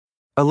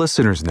A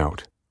listener's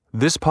note.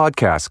 This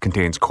podcast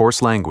contains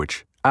coarse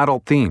language,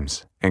 adult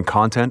themes, and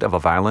content of a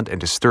violent and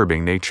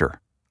disturbing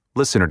nature.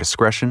 Listener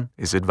discretion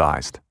is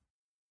advised.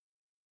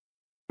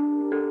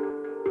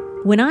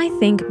 When I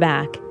think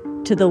back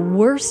to the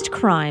worst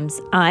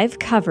crimes I've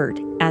covered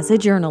as a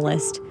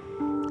journalist,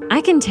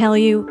 I can tell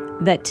you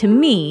that to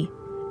me,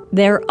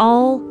 they're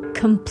all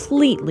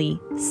completely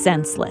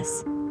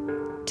senseless,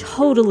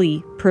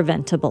 totally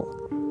preventable.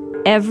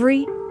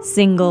 Every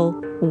single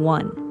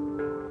one.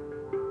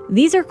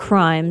 These are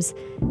crimes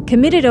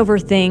committed over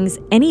things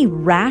any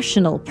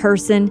rational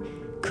person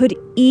could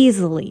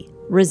easily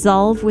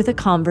resolve with a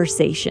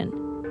conversation.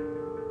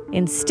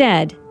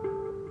 Instead,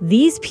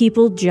 these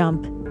people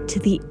jump to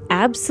the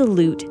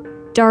absolute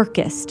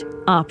darkest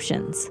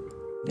options.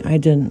 I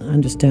didn't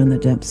understand the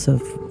depths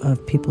of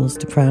people's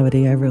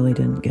depravity. I really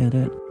didn't get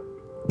it.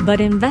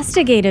 But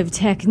investigative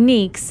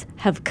techniques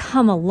have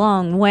come a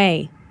long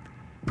way,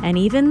 and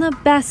even the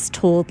best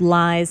told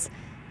lies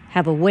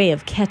have a way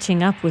of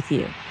catching up with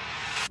you.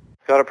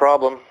 Got a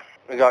problem.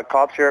 We got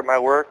cops here at my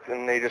work,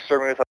 and they just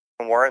served me with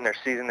a warrant, and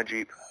they're seizing the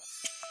Jeep.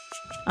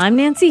 I'm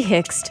Nancy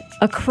Hixt,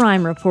 a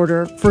crime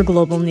reporter for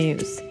Global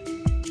News.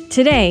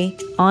 Today,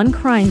 on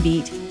Crime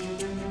Beat,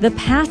 the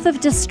path of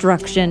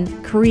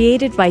destruction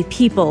created by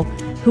people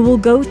who will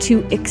go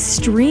to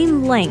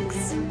extreme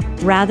lengths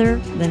rather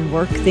than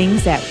work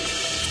things out.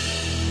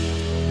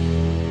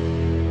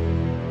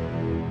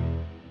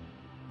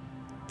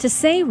 To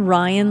say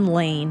Ryan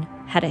Lane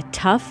had a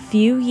tough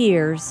few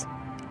years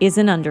is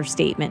an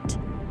understatement.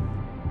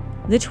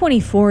 The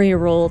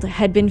 24-year-old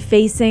had been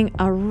facing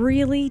a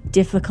really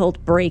difficult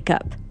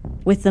breakup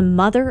with the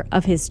mother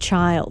of his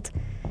child.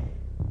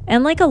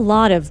 And like a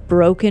lot of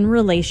broken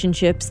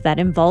relationships that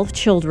involve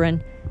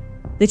children,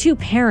 the two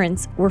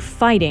parents were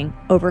fighting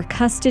over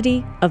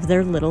custody of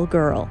their little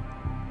girl.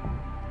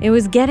 It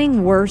was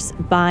getting worse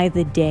by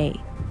the day.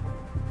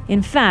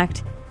 In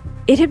fact,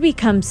 it had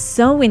become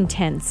so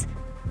intense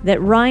that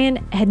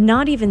Ryan had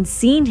not even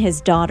seen his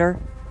daughter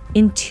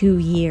in 2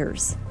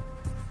 years.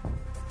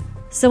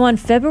 So on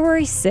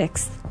February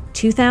 6th,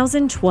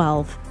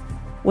 2012,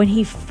 when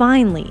he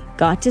finally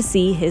got to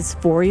see his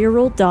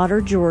 4-year-old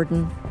daughter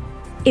Jordan,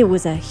 it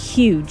was a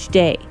huge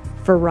day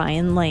for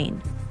Ryan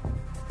Lane.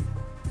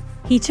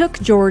 He took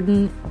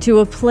Jordan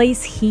to a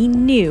place he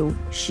knew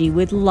she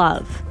would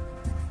love,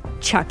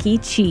 Chuck E.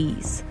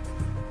 Cheese.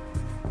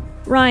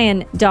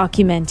 Ryan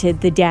documented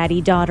the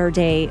Daddy-Daughter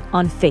Day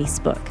on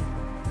Facebook,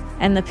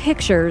 and the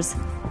pictures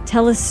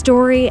tell a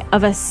story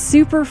of a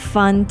super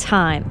fun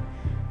time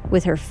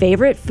with her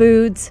favorite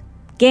foods,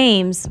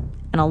 games,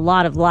 and a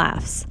lot of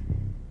laughs.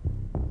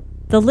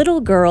 The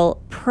little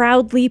girl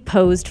proudly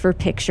posed for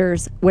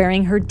pictures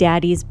wearing her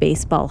daddy's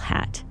baseball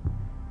hat.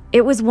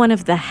 It was one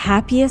of the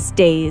happiest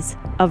days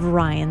of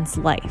Ryan's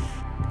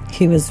life.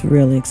 He was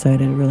really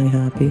excited, really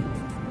happy.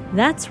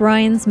 That's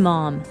Ryan's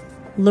mom,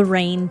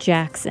 Lorraine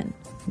Jackson.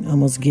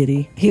 Almost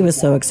giddy. He was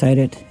so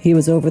excited. He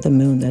was over the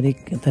moon that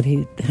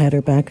he had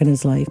her back in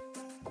his life.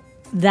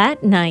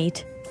 That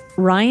night,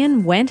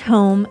 Ryan went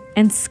home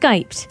and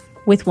Skyped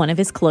with one of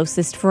his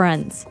closest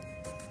friends.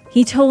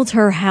 He told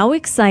her how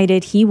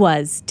excited he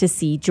was to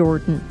see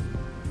Jordan.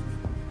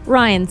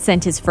 Ryan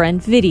sent his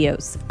friend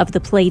videos of the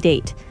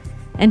playdate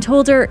and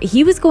told her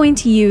he was going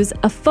to use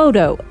a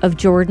photo of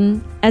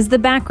Jordan as the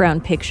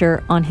background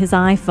picture on his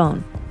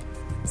iPhone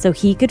so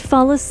he could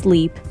fall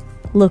asleep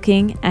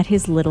looking at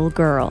his little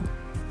girl.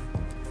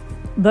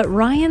 But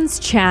Ryan's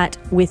chat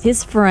with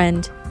his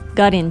friend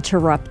got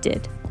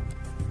interrupted.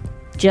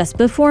 Just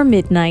before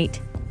midnight,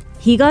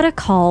 he got a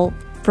call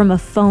from a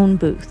phone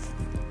booth.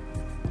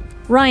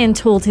 Ryan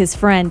told his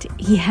friend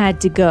he had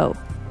to go.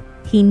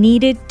 He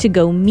needed to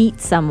go meet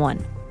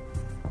someone.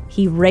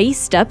 He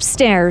raced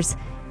upstairs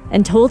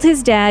and told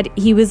his dad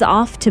he was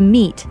off to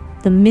meet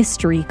the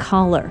mystery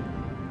caller.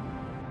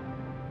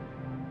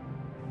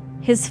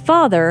 His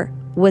father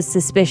was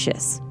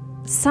suspicious.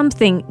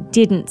 Something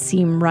didn't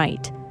seem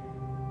right.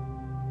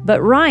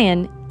 But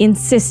Ryan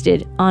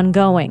insisted on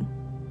going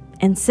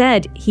and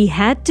said he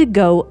had to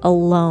go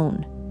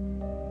alone.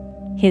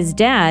 His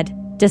dad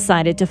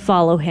decided to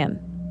follow him.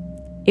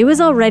 It was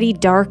already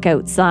dark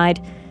outside,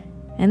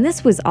 and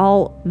this was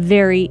all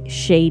very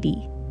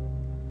shady.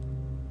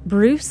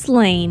 Bruce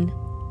Lane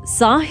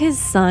saw his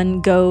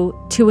son go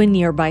to a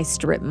nearby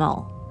strip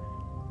mall,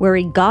 where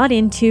he got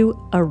into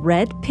a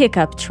red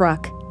pickup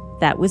truck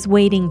that was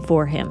waiting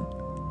for him.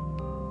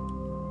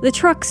 The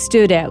truck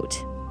stood out.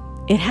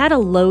 It had a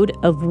load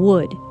of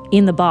wood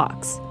in the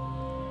box.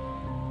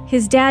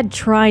 His dad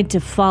tried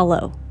to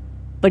follow,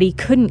 but he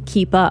couldn't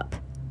keep up.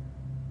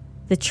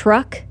 The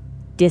truck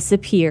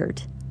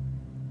disappeared.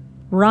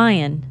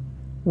 Ryan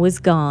was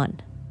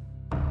gone.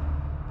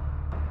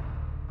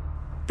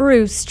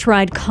 Bruce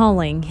tried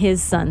calling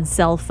his son's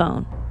cell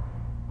phone,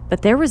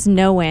 but there was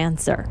no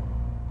answer.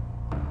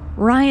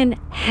 Ryan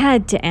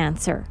had to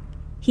answer.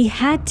 He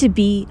had to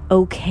be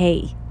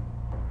okay.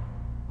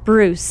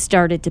 Bruce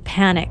started to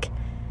panic.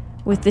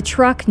 With the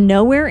truck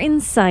nowhere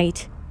in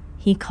sight,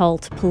 he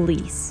called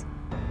police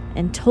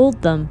and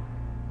told them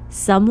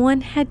someone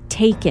had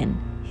taken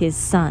his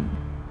son.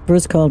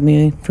 Bruce called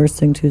me first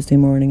thing Tuesday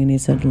morning and he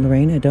said,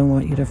 Lorraine, I don't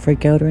want you to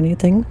freak out or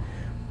anything,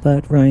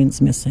 but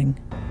Ryan's missing.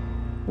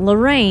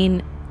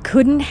 Lorraine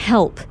couldn't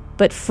help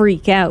but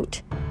freak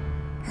out.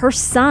 Her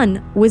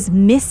son was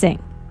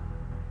missing.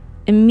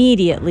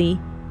 Immediately,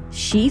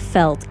 she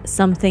felt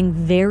something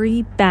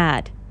very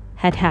bad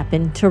had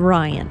happened to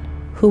Ryan.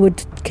 Who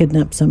would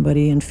kidnap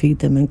somebody and feed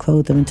them and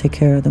clothe them and take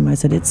care of them? I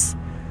said, it's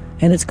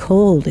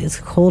cold. It's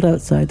cold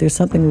outside. There's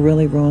something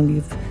really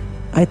wrong.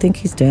 I think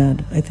he's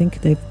dead. I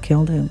think they've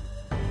killed him.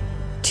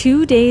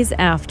 2 days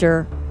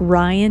after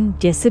Ryan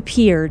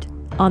disappeared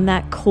on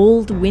that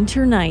cold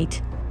winter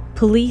night,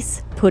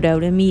 police put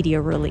out a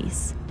media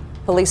release.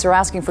 Police are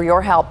asking for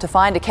your help to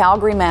find a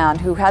Calgary man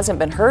who hasn't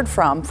been heard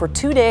from for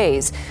 2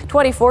 days.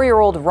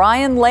 24-year-old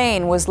Ryan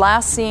Lane was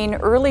last seen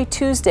early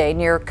Tuesday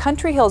near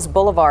Country Hills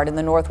Boulevard in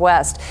the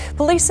Northwest.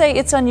 Police say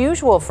it's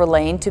unusual for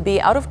Lane to be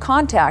out of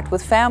contact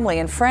with family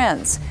and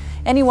friends.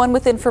 Anyone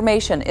with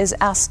information is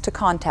asked to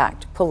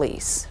contact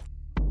police.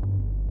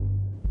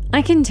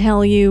 I can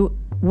tell you,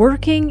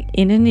 working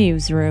in a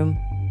newsroom,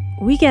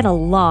 we get a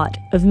lot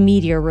of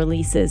media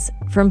releases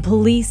from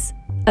police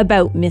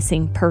about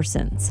missing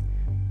persons.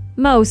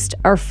 Most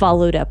are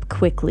followed up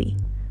quickly,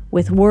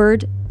 with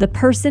word the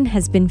person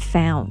has been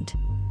found.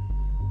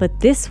 But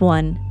this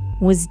one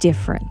was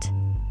different.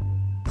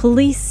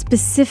 Police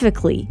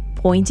specifically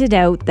pointed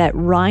out that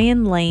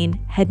Ryan Lane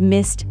had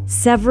missed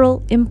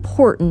several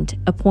important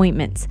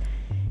appointments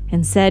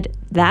and said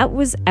that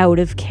was out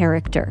of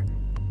character.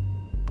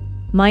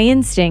 My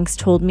instincts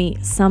told me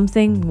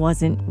something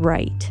wasn't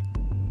right.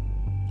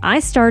 I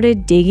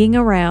started digging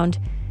around,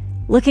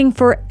 looking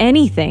for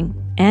anything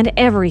and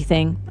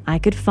everything I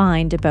could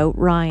find about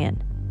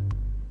Ryan.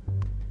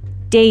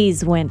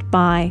 Days went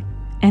by,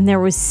 and there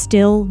was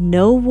still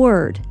no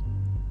word,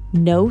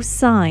 no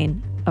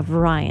sign of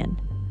Ryan.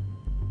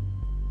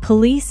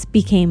 Police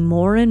became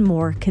more and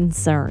more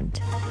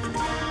concerned.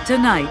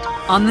 Tonight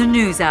on the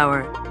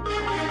NewsHour.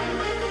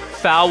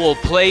 Foul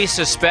play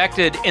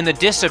suspected in the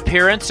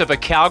disappearance of a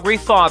Calgary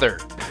father.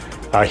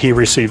 He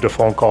received a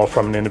phone call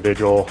from an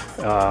individual,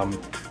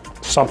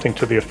 something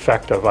to the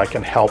effect of, I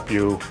can help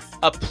you.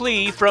 A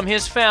plea from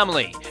his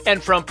family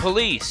and from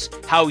police,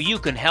 how you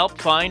can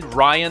help find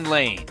Ryan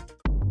Lane.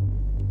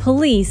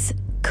 Police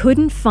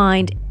couldn't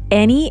find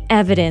any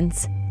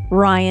evidence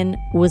Ryan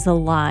was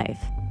alive.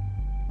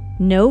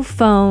 No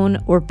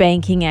phone or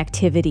banking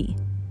activity.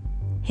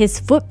 His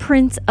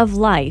footprints of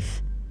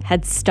life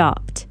had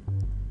stopped.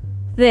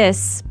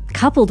 This,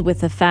 coupled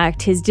with the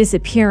fact his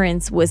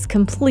disappearance was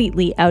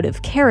completely out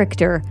of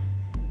character,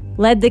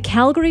 led the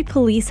Calgary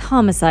Police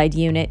Homicide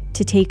Unit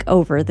to take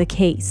over the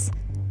case.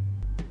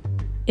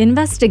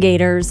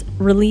 Investigators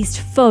released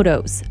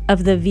photos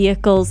of the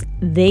vehicles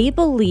they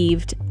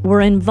believed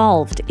were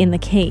involved in the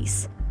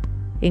case,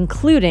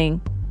 including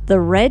the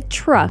red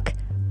truck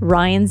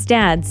Ryan's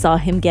dad saw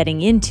him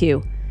getting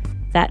into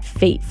that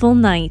fateful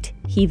night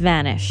he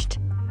vanished.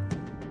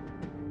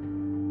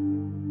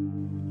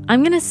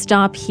 I'm going to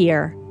stop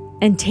here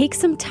and take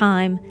some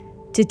time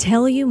to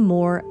tell you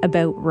more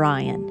about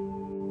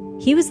Ryan.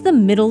 He was the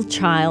middle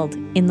child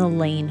in the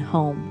Lane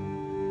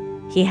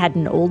home. He had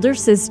an older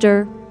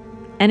sister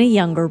and a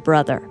younger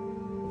brother.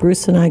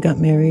 Bruce and I got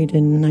married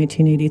in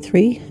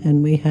 1983,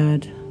 and we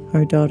had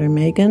our daughter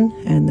Megan,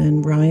 and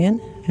then Ryan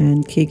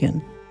and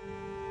Keegan.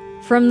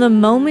 From the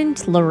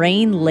moment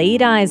Lorraine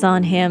laid eyes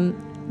on him,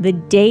 the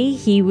day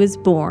he was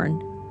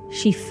born,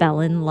 she fell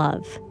in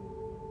love.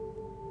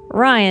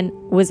 Ryan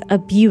was a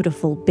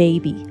beautiful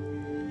baby,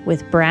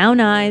 with brown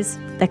eyes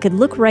that could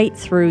look right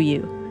through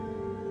you.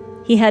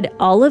 He had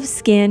olive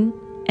skin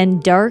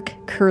and dark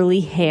curly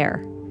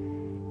hair,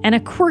 and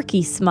a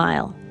quirky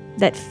smile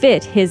that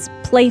fit his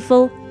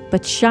playful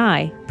but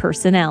shy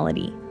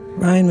personality.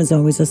 Ryan was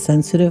always a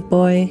sensitive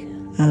boy.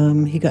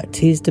 He got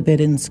teased a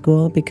bit in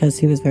school because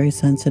he was very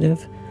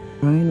sensitive.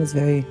 Ryan was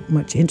very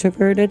much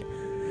introverted,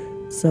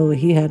 so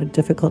he had a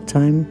difficult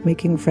time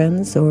making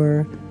friends,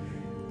 or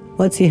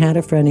once he had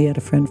a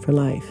friend for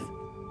life.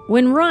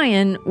 When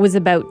Ryan was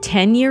about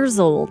 10 years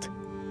old,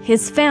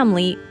 his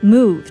family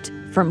moved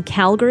from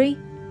Calgary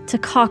to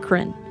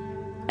Cochrane,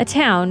 a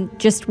town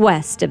just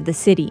west of the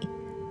city.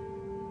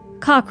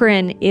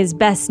 Cochrane is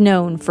best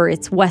known for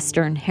its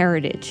Western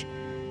heritage.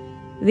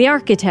 The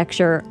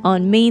architecture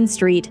on Main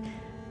Street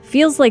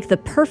feels like the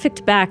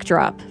perfect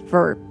backdrop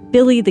for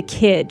Billy the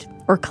Kid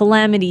or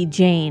Calamity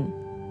Jane.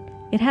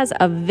 It has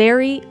a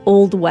very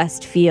Old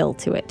West feel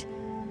to it.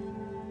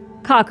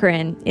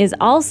 Cochrane is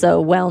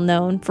also well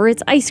known for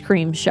its ice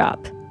cream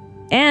shop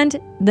and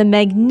the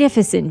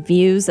magnificent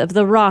views of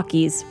the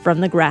Rockies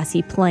from the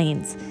grassy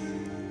plains.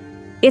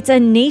 It's a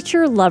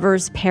nature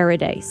lover's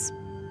paradise,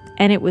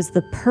 and it was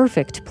the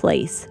perfect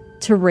place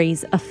to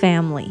raise a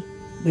family.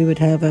 We would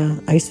have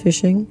an ice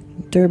fishing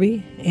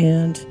derby,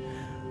 and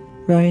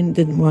Ryan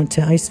didn't want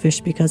to ice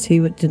fish because he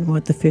didn't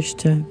want the fish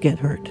to get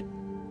hurt.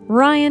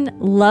 Ryan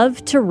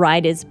loved to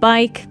ride his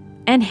bike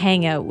and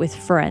hang out with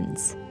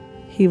friends.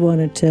 He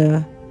wanted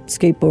to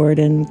skateboard,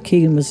 and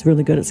Keegan was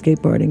really good at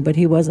skateboarding, but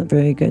he wasn't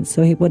very good.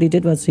 So what he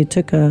did was he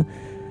took a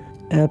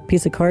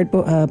piece of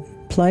cardboard,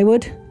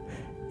 plywood,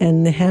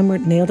 and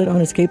nailed it on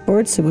a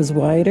skateboard so it was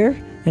wider,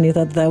 and he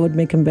thought that would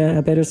make him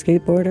a better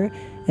skateboarder.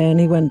 And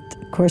he went,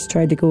 of course,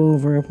 tried to go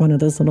over one of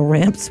those little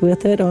ramps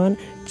with it on,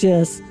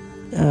 just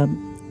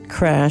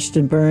crashed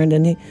and burned,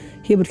 and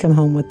he would come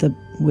home with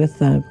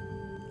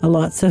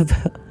lots of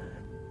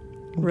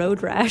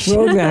road rash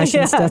yeah.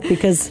 And stuff,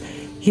 because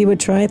he would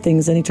try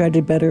things and he tried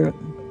to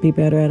be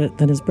better at it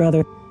than his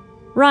brother.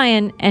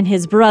 Ryan and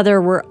his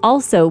brother were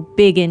also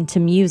big into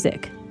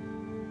music.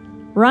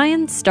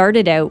 Ryan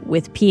started out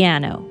with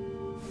piano.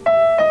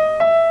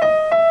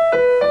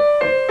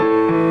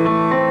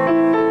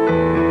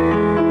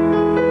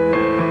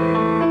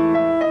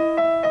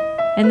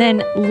 And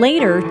then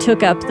later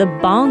took up the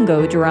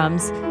bongo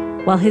drums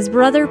while his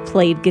brother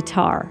played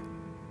guitar.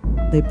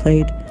 They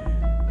played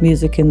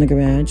music in the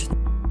garage.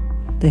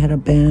 They had a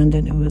band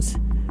and it was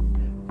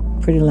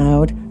pretty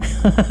loud.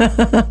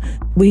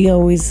 We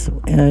always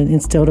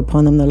instilled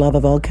upon them the love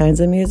of all kinds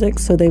of music,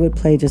 so they would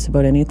play just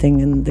about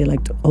anything, and they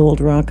liked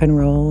old rock and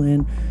roll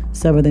and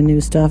some of the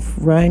new stuff.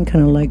 Ryan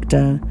kind of liked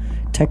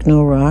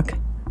techno rock,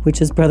 which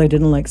his brother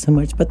didn't like so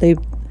much, but they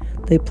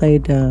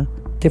played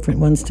different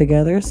ones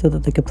together so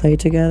that they could play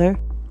together.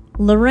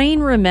 Lorraine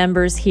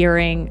remembers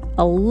hearing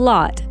a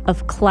lot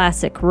of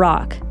classic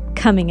rock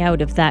coming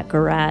out of that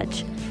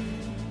garage,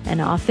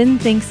 and often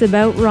thinks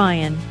about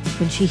Ryan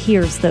when she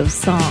hears those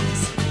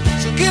songs.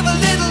 So give a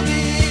little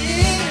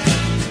bit,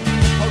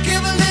 or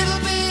give a little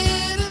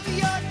bit of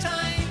your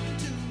time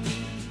to me.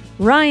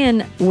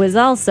 Ryan was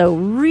also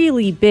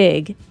really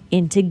big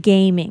into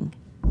gaming.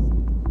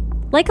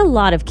 Like a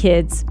lot of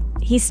kids,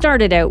 he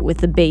started out with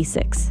the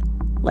basics,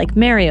 like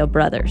Mario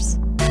Brothers.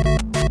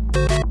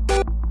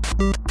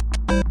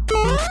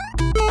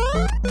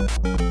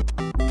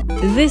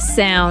 This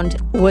sound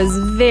was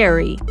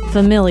very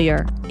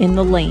familiar in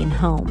the Lane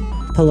home.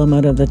 Pull him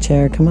out of the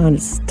chair. Come on,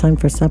 it's time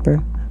for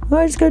supper. Oh,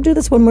 I just got to do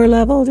this one more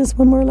level, just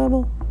one more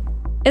level.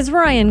 As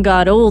Ryan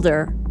got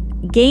older,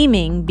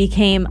 gaming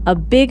became a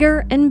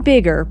bigger and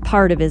bigger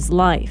part of his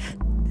life.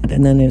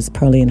 And then it was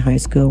probably in high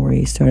school where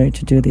he started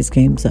to do these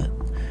games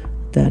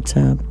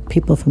that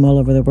people from all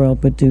over the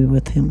world would do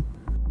with him.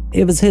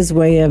 It was his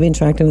way of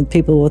interacting with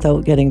people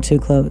without getting too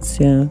close,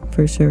 yeah,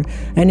 for sure.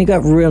 And he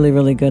got really,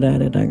 really good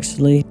at it,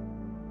 actually.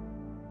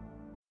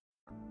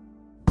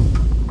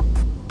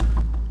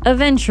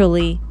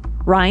 Eventually,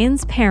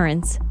 Ryan's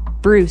parents,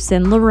 Bruce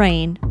and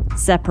Lorraine,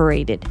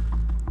 separated.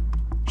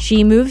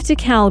 She moved to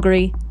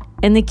Calgary,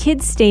 and the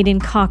kids stayed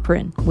in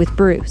Cochrane with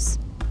Bruce,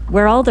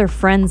 where all their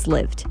friends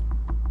lived.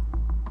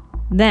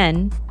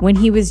 Then, when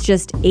he was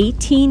just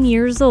 18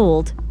 years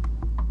old,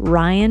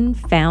 Ryan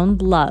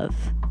found love.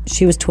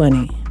 She was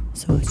 20,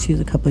 so she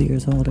was a couple of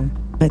years older.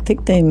 I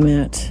think they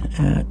met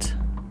at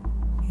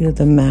either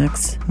the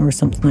Max or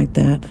something like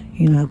that.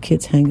 You know how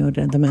kids hang out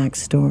at the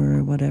Max store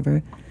or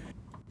whatever.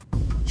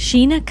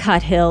 Sheena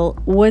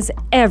Cuthill was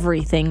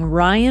everything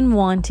Ryan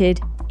wanted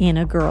in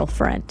a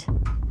girlfriend.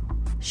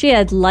 She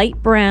had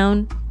light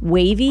brown,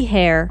 wavy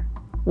hair,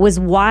 was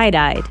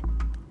wide-eyed,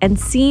 and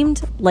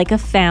seemed like a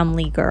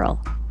family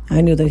girl.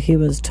 I knew that he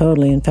was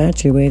totally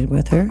infatuated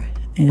with her,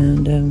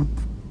 and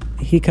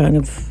he kind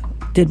of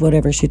did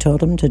whatever she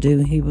told him to do.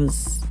 He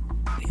was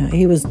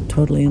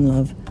totally in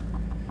love.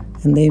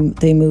 And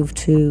they moved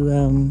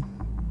to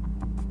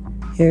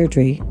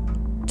Airdrie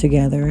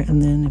together,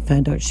 and then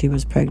found out she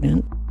was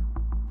pregnant.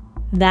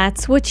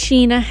 That's what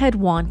Sheena had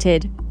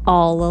wanted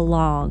all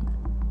along.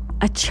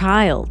 A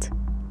child.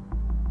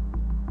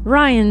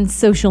 Ryan's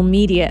social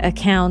media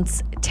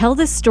accounts tell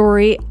the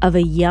story of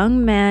a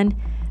young man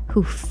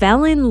who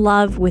fell in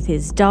love with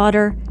his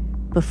daughter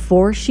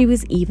before she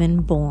was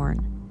even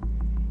born.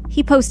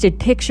 He posted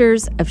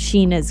pictures of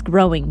Sheena's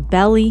growing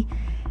belly,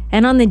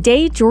 and on the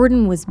day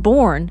Jordan was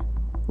born,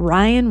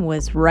 Ryan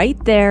was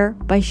right there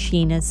by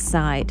Sheena's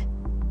side.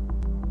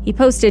 He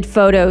posted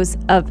photos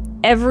of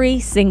every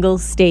single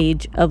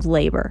stage of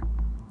labor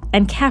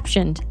and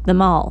captioned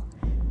them all.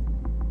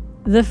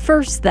 The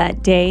first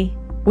that day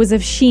was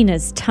of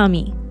Sheena's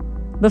tummy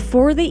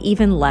before they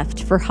even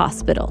left for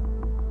hospital.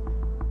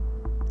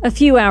 A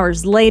few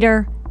hours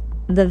later,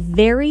 the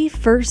very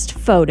first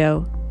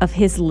photo of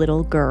his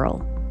little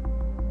girl.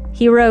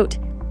 He wrote,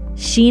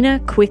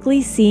 "Sheena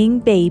quickly seeing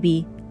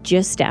baby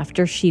just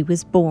after she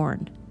was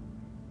born."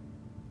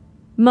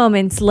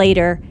 Moments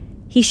later,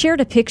 he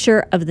shared a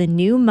picture of the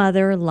new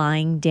mother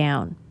lying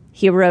down.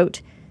 He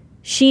wrote,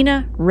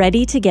 "Sheena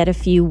ready to get a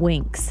few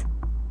winks."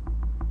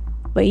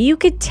 But you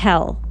could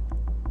tell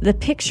the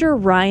picture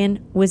Ryan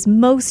was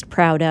most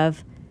proud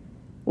of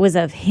was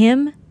of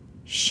him,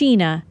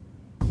 Sheena,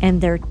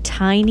 and their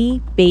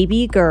tiny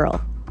baby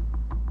girl.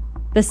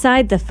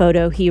 Beside the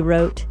photo, he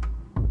wrote,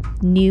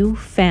 "New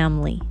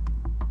family."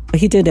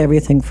 He did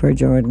everything for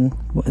Jordan.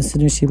 As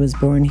soon as she was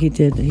born, he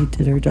did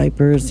her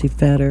diapers, he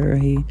fed her,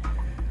 he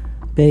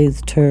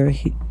bathed her,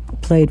 he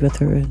played with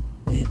her.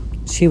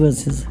 She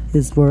was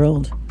his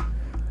world.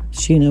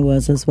 Sheena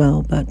was as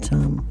well, but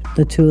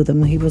the two of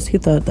them, he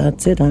thought,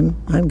 that's it,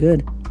 I'm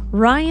good.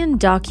 Ryan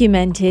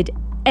documented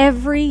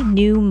every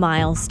new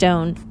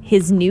milestone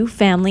his new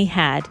family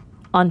had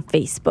on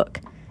Facebook.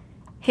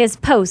 His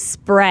posts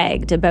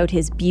bragged about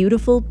his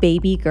beautiful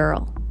baby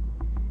girl.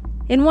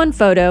 In one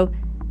photo,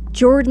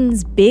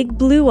 Jordan's big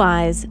blue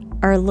eyes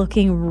are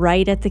looking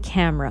right at the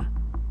camera.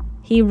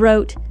 He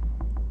wrote,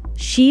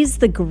 "She's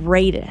the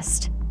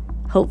greatest.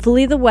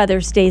 Hopefully the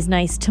weather stays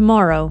nice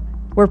tomorrow.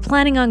 We're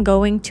planning on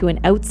going to an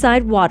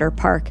outside water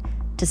park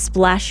to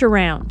splash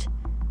around.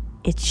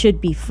 It should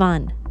be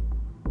fun."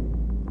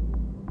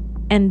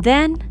 And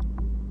then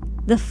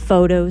the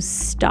photos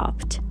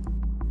stopped.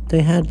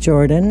 They had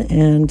Jordan,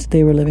 and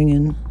they were living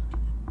in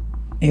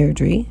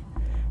Airdrie.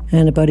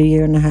 And about a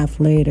year and a half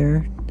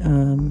later,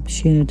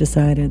 Sheena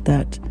decided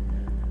that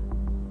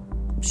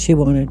she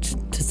wanted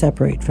to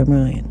separate from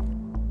Ryan.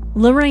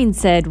 Lorraine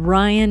said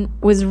Ryan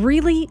was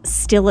really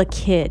still a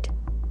kid.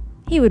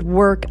 He would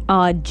work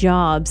odd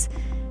jobs,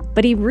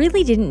 but he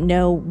really didn't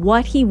know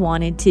what he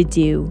wanted to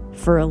do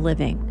for a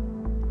living.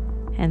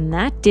 And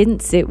that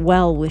didn't sit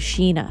well with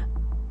Sheena.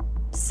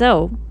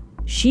 So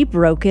she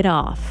broke it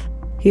off.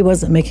 He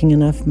wasn't making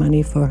enough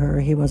money for her.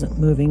 He wasn't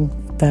moving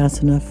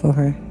fast enough for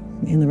her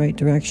in the right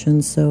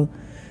direction. So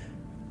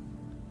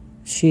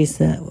she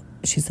said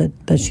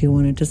that she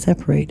wanted to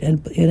separate.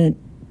 And it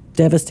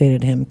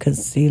devastated him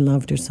because he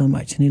loved her so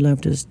much and he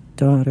loved his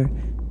daughter.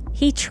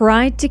 He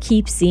tried to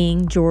keep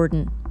seeing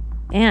Jordan,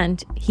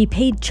 and he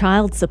paid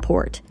child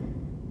support.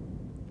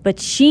 But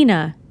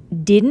Sheena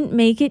didn't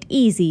make it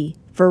easy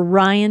for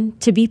Ryan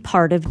to be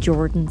part of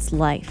Jordan's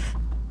life.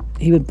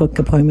 He would book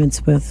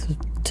appointments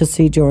to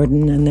see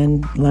Jordan, and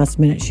then last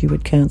minute she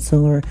would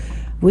cancel. Or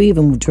we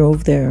even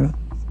drove there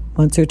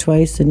once or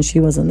twice, and she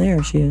wasn't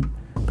there. She had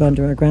gone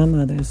to our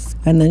grandmother's.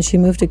 And then she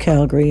moved to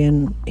Calgary,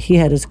 and he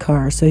had his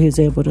car, so he was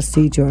able to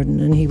see Jordan,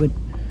 and he would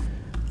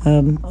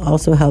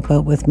also help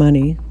out with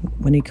money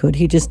when he could.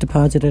 He just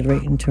deposited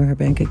right into her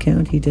bank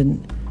account. He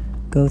didn't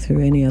go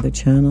through any other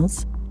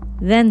channels.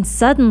 Then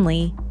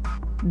suddenly,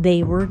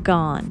 they were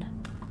gone.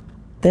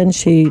 Then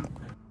she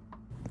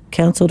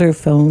canceled her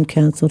phone,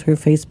 canceled her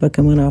Facebook,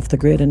 and went off the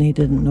grid, and he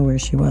didn't know where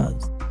she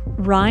was.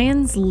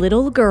 Ryan's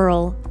little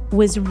girl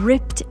was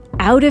ripped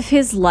out of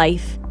his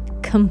life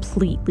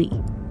completely.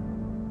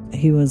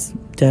 He was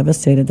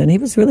devastated. Then he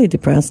was really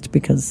depressed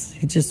because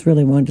he just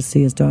really wanted to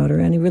see his daughter,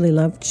 and he really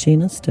loved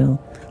Sheena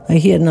still.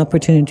 He had an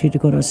opportunity to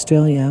go to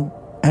Australia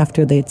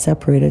after they'd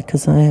separated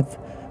because I have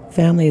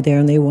family there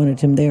and they wanted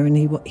him there, and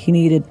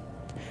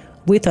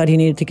we thought he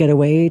needed to get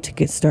away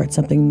to start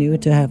something new,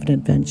 to have an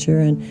adventure,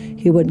 and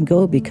he wouldn't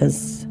go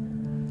because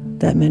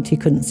that meant he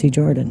couldn't see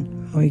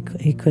Jordan, or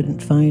he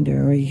couldn't find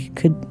her, or he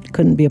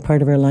couldn't be a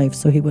part of her life,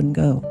 so he wouldn't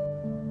go.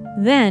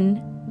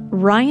 Then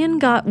Ryan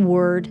got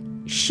word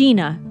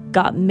Sheena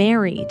got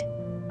married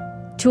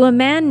to a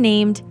man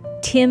named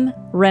Tim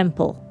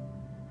Rempel.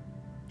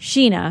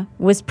 Sheena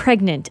was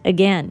pregnant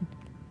again,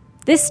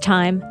 this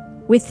time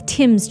with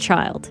Tim's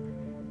child.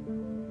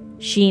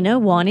 Sheena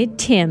wanted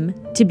Tim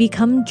to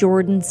become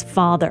Jordan's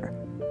father.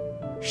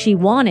 She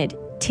wanted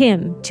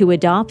Tim to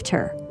adopt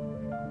her.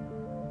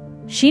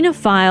 Sheena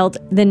filed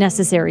the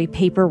necessary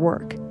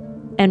paperwork,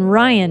 and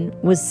Ryan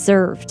was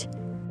served.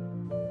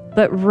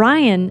 But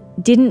Ryan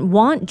didn't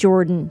want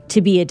Jordan to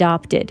be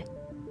adopted.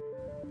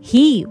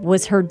 He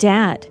was her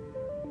dad,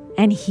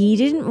 and he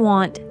didn't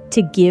want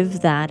to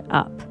give that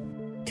up.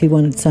 He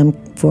wanted some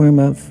form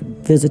of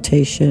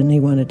visitation. He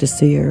wanted to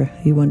see her.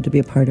 He wanted to be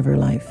a part of her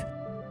life.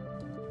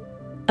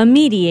 A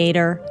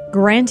mediator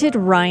granted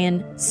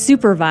Ryan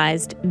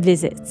supervised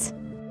visits.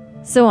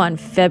 So on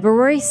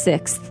February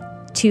 6th,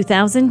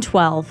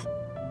 2012,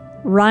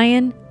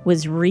 Ryan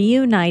was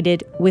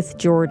reunited with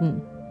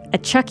Jordan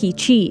at Chuck E.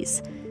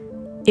 Cheese.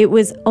 It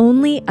was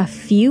only a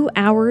few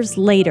hours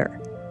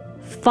later,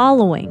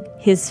 following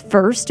his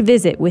first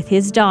visit with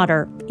his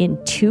daughter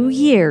in 2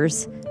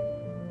 years,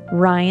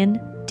 Ryan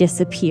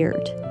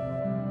disappeared.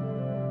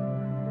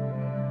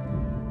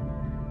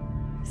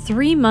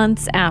 3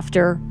 months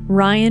after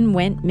Ryan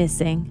went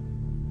missing,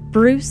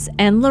 Bruce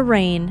and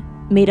Lorraine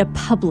made a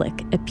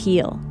public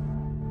appeal.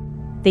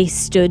 They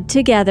stood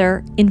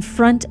together in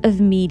front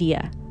of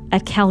media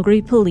at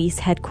Calgary Police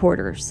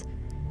Headquarters.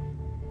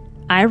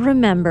 I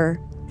remember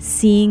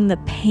seeing the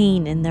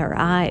pain in their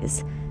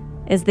eyes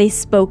as they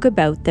spoke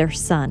about their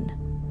son.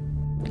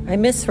 I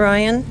miss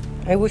Ryan.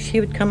 I wish he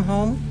would come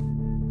home.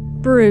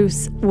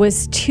 Bruce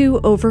was too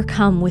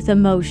overcome with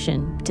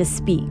emotion to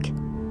speak.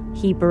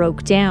 He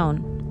broke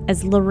down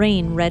as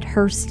Lorraine read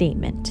her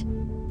statement.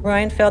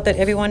 Ryan felt that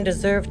everyone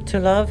deserved to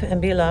love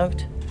and be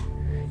loved.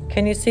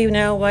 Can you see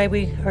now why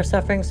we are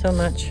suffering so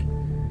much?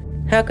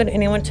 How can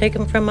anyone take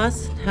him from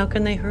us? How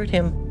can they hurt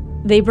him?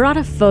 They brought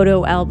a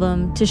photo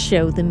album to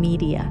show the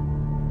media.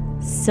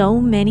 So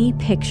many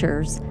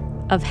pictures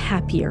of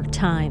happier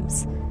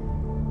times.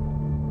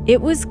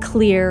 It was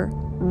clear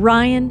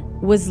Ryan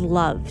was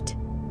loved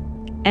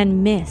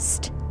and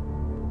missed.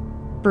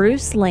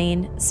 Bruce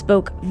Lane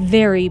spoke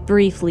very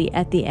briefly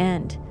at the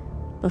end,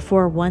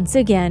 before once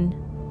again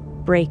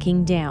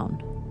breaking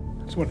down.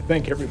 I just want to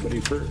thank everybody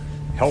for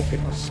helping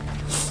us.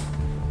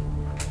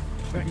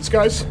 Thanks,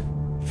 guys.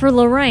 For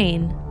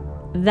Lorraine,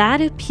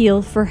 that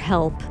appeal for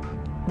help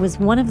was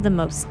one of the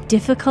most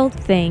difficult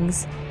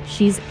things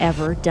she's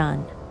ever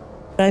done.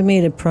 I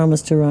made a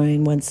promise to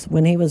Ryan once.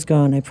 When he was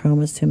gone, I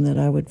promised him that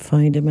I would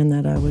find him and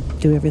that I would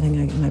do everything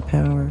in my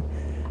power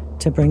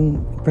to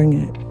bring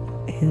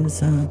his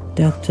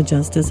death to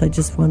justice. I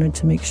just wanted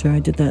to make sure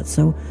I did that.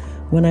 So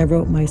when I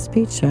wrote my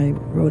speech, I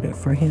wrote it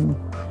for him.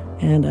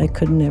 And I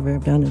could never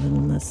have done it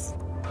unless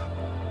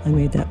I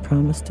made that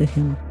promise to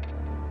him.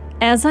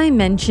 As I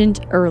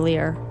mentioned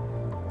earlier,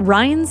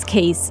 Ryan's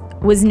case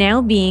was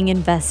now being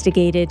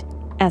investigated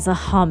as a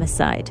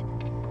homicide.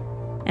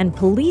 And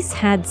police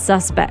had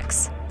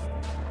suspects.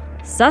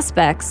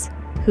 Suspects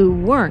who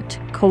weren't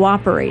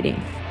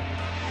cooperating.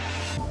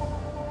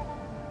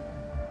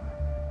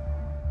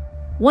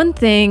 One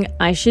thing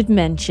I should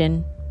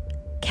mention,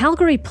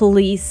 Calgary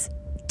police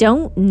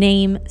don't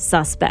name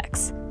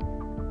suspects.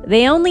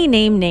 They only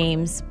name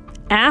names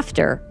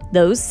after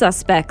those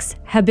suspects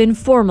have been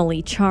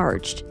formally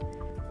charged.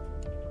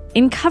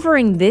 In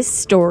covering this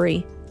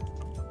story,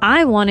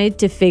 I wanted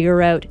to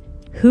figure out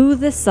who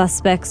the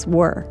suspects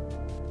were,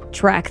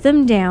 track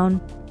them down,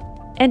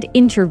 and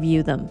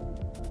interview them.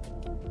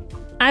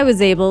 I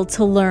was able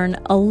to learn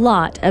a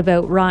lot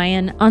about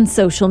Ryan on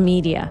social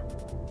media,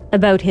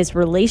 about his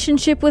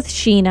relationship with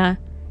Sheena,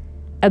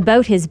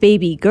 about his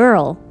baby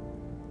girl,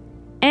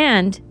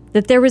 and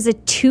that there was a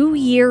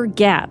 2-year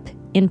gap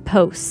in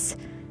posts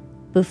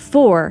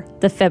before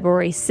the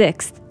February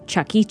 6th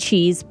Chuck E.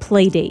 Cheese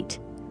playdate.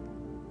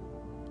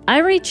 I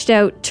reached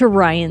out to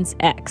Ryan's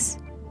ex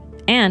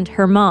and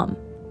her mom.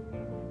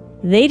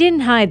 They didn't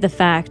hide the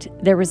fact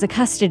there was a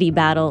custody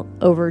battle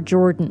over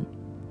Jordan.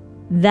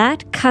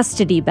 That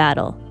custody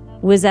battle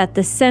was at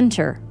the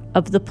center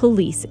of the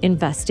police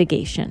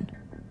investigation.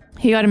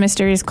 He got a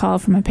mysterious call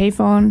from a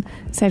payphone,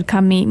 said,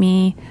 "Come meet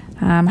me.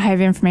 I have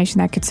information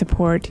that could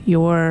support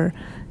your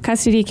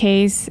custody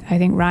case." I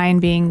think Ryan,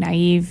 being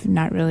naive,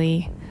 not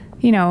really,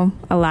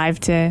 alive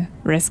to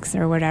risks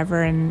or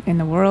whatever in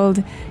the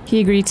world, he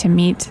agreed to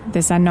meet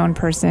this unknown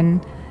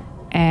person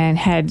and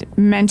had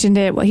mentioned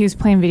it. Well, he was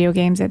playing video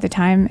games at the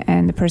time,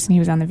 and the person he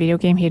was on the video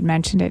game, he had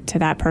mentioned it to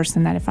that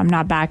person that if I'm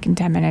not back in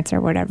 10 minutes or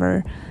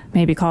whatever,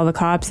 maybe call the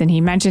cops. And he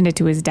mentioned it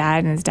to his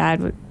dad, and his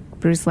dad,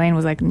 Bruce Lane,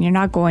 was like, "You're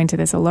not going to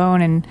this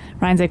alone." And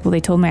Ryan's like, "Well, they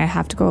told me I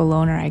have to go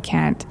alone or I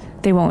can't.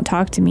 They won't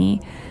talk to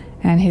me."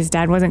 And his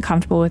dad wasn't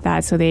comfortable with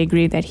that, so they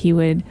agreed that he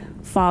would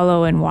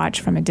follow and watch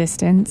from a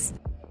distance.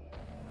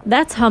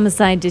 That's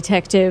homicide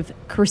detective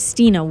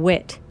Christina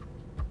Witt.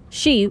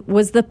 She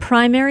was the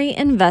primary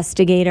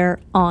investigator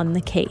on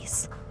the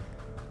case.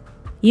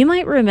 You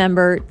might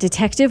remember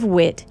Detective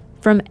Witt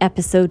from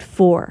episode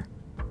 4,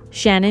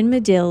 Shannon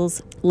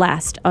Medill's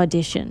last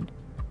audition.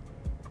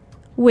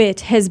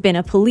 Witt has been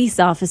a police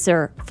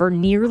officer for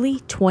nearly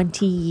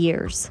 20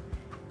 years.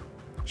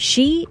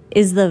 She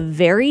is the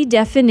very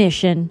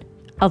definition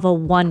of a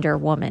Wonder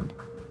Woman.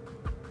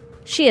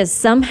 She has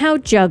somehow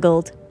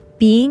juggled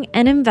being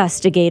an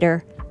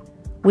investigator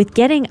with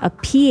getting a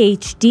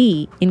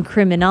PhD in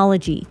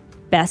criminology,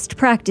 best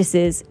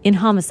practices in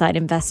homicide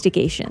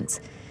investigations.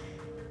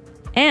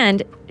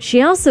 And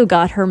she also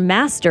got her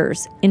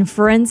master's in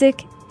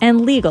forensic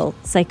and legal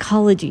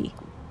psychology.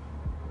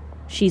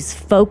 She's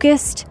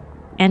focused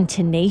and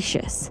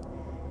tenacious.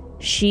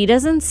 She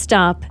doesn't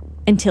stop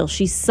until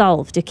she's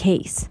solved a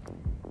case.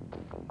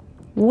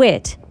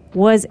 Witt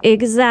was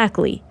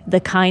exactly the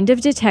kind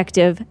of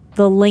detective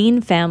the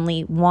Lane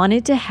family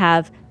wanted to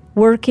have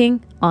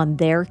working on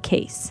their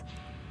case.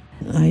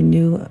 I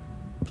knew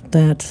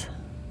that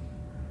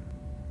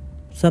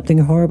something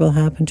horrible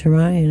happened to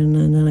Ryan,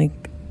 and then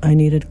I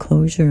needed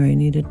closure. I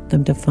needed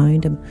them to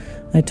find him.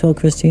 I told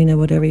Christina,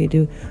 whatever you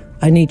do,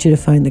 I need you to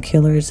find the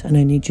killers and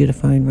I need you to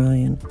find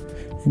Ryan.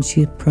 And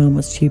she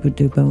promised she would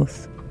do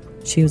both.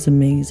 She was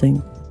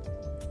amazing.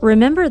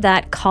 Remember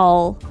that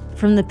call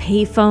from the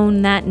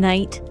payphone that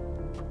night?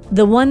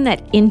 The one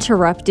that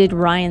interrupted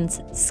Ryan's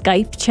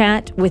Skype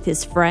chat with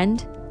his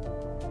friend?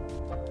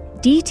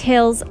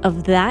 Details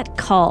of that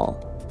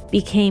call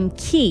became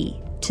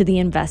key to the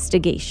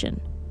investigation.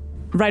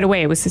 Right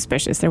away, it was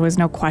suspicious. There was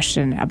no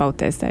question about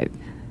this, that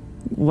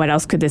what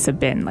else could this have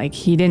been? Like,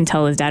 he didn't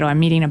tell his dad, "Oh, I'm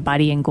meeting a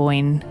buddy and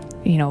going,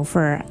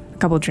 for a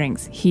couple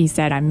drinks." He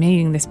said, "I'm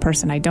meeting this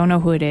person. I don't know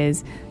who it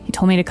is. He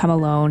told me to come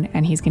alone,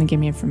 and he's going to give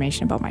me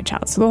information about my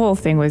child." So the whole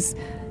thing was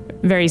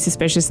very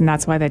suspicious, and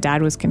that's why the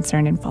dad was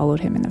concerned and followed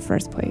him in the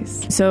first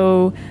place.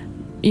 So,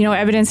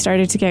 evidence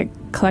started to get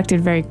collected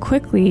very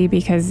quickly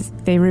because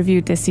they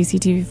reviewed the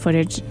CCTV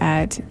footage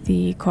at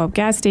the Co-op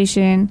gas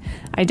station,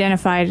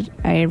 identified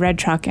a red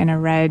truck and a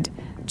red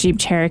Jeep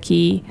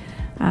Cherokee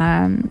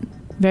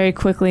very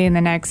quickly. In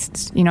the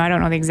next, I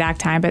don't know the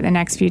exact time, but the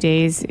next few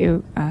days,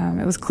 it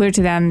was clear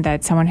to them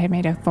that someone had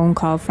made a phone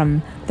call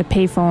from the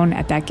payphone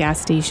at that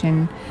gas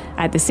station.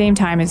 At the same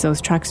time as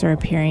those trucks are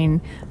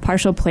appearing,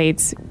 partial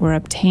plates were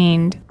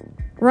obtained.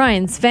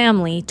 Ryan's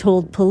family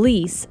told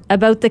police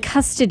about the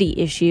custody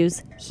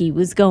issues he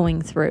was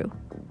going through.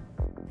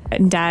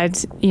 Dad,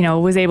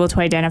 was able to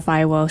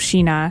identify, well,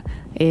 Sheena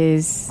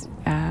is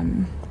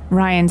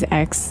Ryan's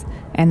ex,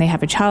 and they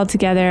have a child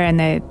together, and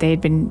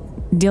they'd been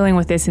dealing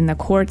with this in the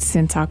courts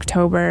since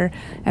October,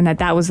 and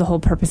that was the whole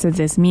purpose of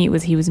this meet,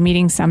 was he was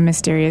meeting some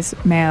mysterious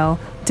male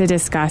to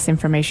discuss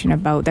information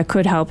about that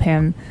could help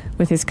him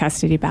with his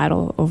custody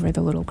battle over the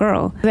little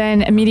girl.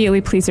 Then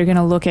immediately police are going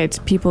to look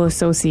at people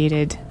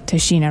associated to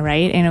Sheena,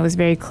 right? And it was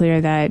very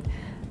clear that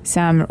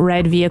some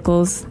red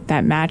vehicles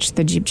that matched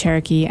the Jeep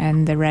Cherokee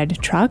and the red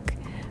truck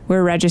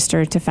were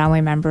registered to family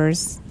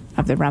members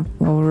of the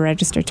were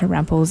registered to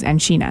Rempels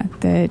and Sheena.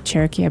 The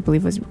Cherokee, I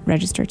believe, was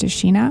registered to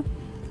Sheena.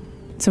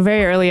 So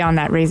very early on,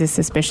 that raises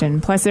suspicion.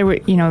 Plus, there were,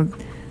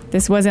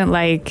 this wasn't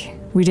like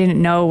we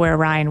didn't know where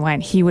Ryan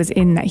went. He was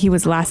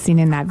last seen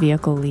in that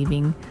vehicle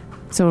leaving.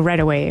 So right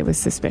away, it was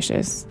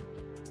suspicious.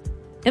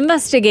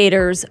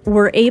 Investigators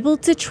were able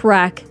to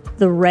track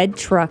the red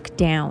truck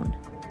down.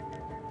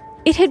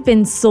 It had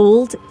been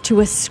sold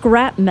to a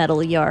scrap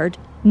metal yard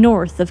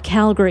north of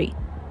Calgary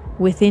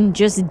within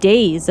just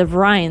days of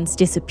Ryan's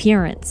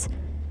disappearance.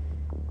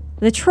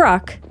 The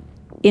truck,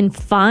 in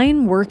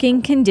fine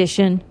working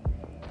condition,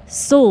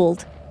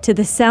 sold to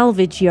the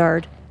salvage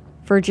yard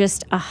for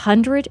just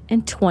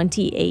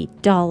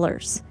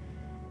 $128.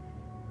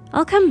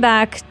 I'll come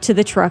back to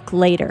the truck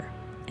later,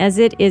 as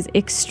it is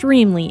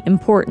extremely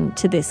important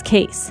to this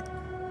case.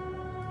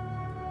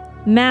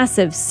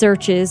 Massive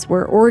searches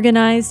were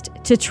organized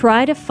to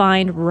try to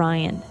find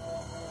Ryan.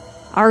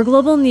 Our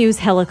Global News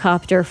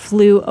helicopter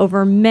flew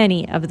over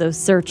many of those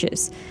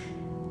searches.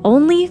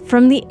 Only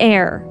from the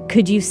air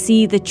could you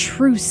see the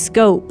true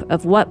scope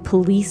of what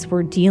police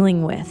were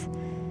dealing with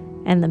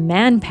and the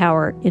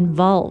manpower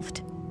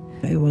involved.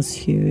 It was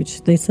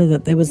huge. They said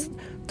that it was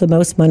the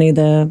most money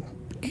the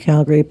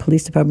Calgary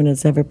Police Department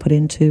has ever put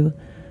into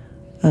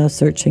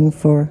searching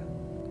for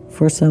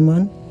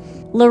someone.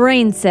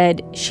 Lorraine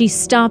said she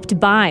stopped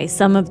by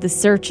some of the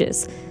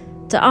searches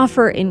to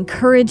offer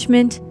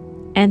encouragement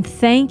and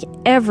thank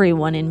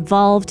everyone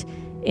involved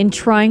in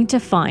trying to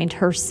find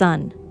her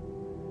son.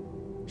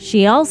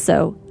 She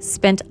also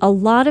spent a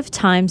lot of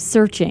time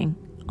searching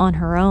on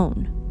her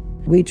own.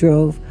 We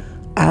drove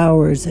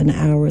hours and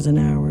hours and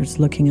hours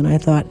looking, and I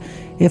thought,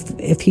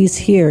 if he's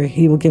here,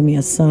 he will give me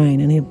a sign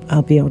and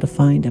I'll be able to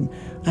find him.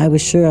 I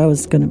was sure I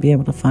was going to be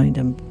able to find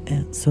him,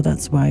 and so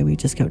that's why we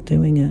just kept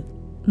doing it.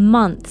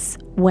 Months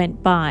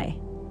went by.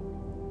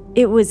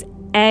 It was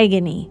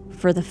agony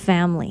for the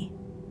family.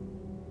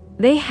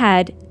 They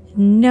had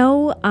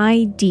no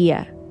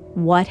idea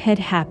what had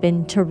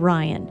happened to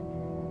Ryan,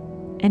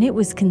 and it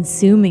was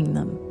consuming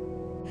them.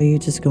 You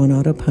just go on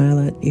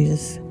autopilot.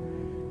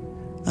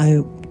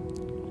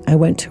 I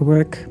went to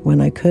work when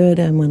I could,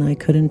 and when I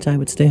couldn't, I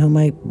would stay home.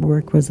 My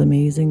work was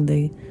amazing.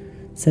 They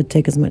said,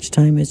 take as much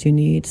time as you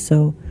need.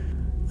 So,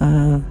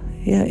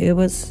 it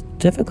was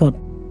difficult.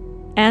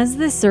 As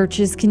the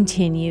searches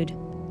continued,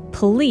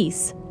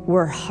 police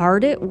were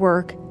hard at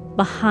work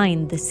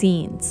behind the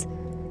scenes.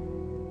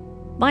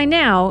 By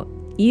now,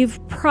 you've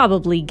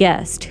probably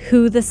guessed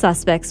who the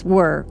suspects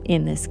were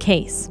in this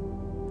case,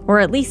 or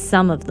at least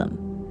some of them.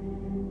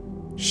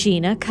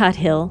 Sheena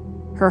Cuthill,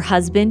 her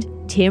husband,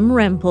 Tim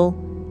Rempel,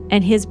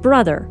 and his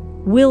brother,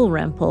 Will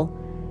Rempel,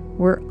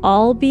 were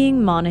all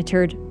being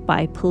monitored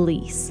by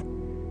police.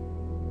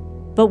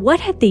 But what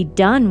had they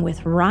done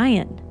with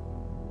Ryan?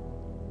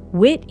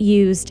 Whit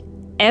used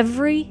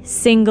every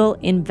single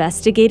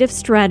investigative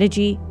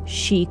strategy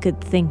she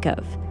could think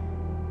of.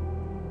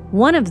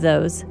 One of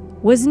those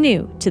was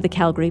new to the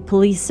Calgary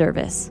Police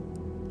Service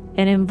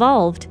and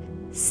involved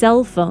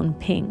cell phone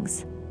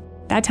pings.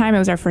 That time, it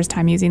was our first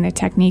time using the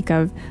technique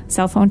of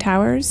cell phone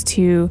towers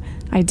to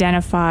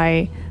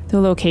identify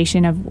the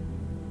location of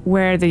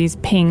where these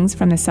pings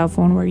from the cell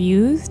phone were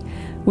used,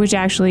 which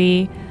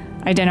actually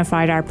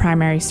identified our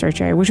primary search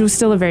area, which was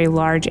still a very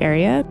large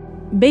area.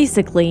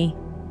 Basically,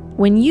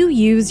 when you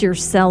use your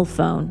cell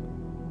phone,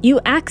 you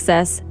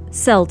access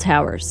cell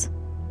towers.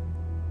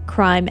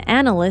 Crime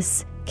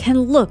analysts can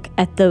look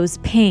at those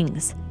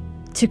pings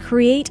to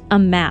create a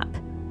map.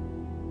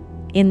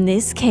 In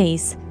this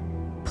case,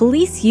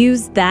 police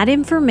used that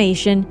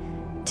information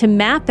to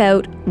map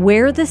out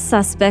where the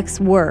suspects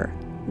were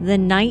the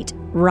night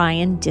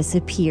Ryan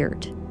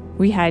disappeared.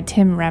 We had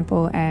Tim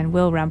Rempel and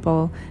Will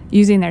Rempel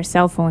using their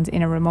cell phones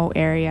in a remote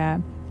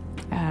area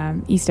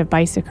east of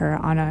Bicycle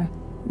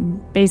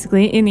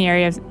basically in the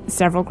area of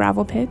several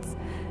gravel pits.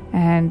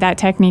 And that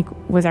technique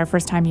was our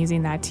first time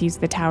using that, to use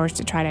the towers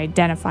to try to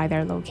identify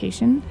their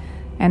location.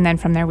 And then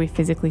from there, we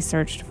physically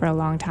searched for a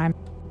long time.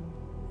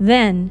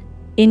 Then,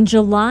 in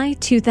July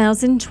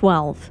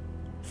 2012,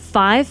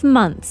 5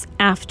 months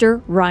after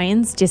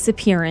Ryan's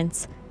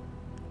disappearance,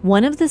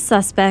 one of the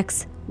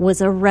suspects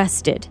was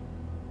arrested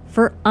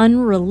for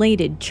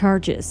unrelated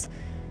charges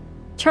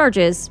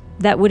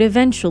that would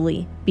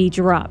eventually be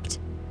dropped.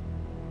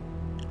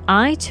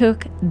 I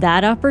took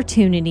that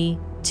opportunity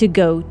to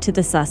go to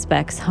the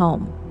suspect's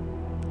home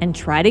and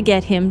try to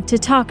get him to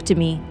talk to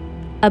me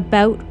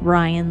about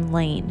Ryan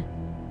Lane.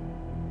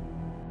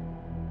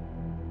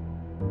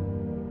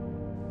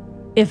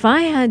 If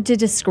I had to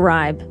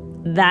describe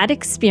that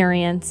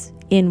experience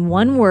in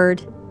one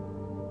word,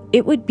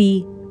 it would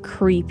be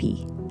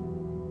creepy.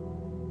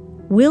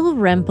 Will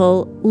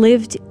Rempel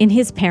lived in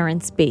his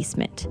parents'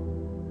 basement.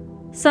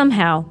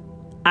 Somehow,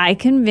 I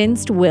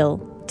convinced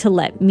Will to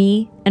let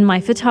me and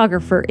my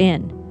photographer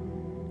in.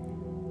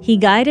 He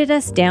guided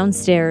us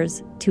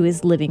downstairs to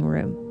his living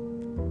room.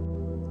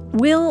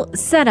 Will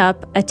set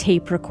up a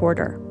tape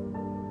recorder.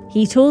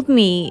 He told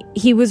me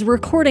he was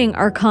recording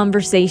our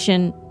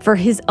conversation for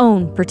his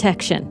own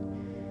protection.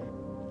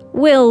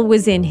 Will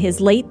was in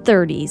his late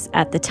 30s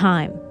at the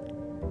time.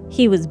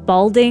 He was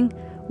balding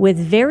with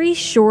very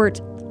short,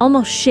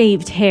 almost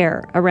shaved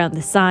hair around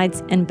the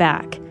sides and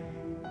back.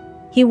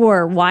 He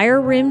wore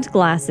wire-rimmed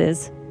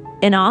glasses,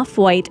 an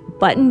off-white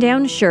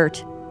button-down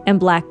shirt,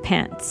 and black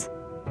pants.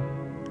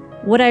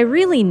 What I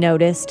really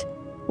noticed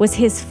was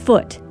his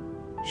foot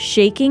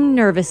shaking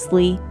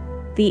nervously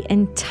the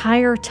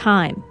entire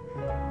time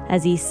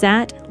as he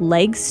sat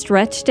legs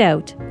stretched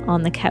out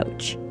on the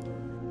couch.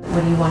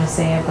 What do you want to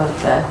say about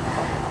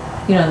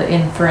the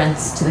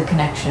inference to the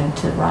connection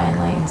to Ryan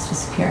Lane's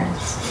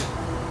disappearance?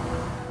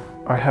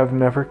 I have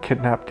never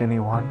kidnapped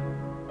anyone.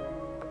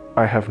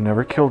 I have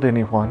never killed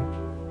anyone.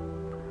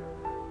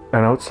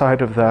 And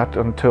outside of that,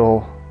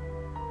 until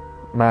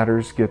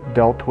matters get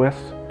dealt with,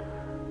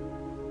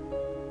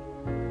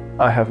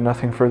 I have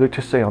nothing further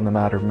to say on the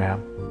matter,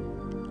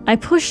 ma'am. I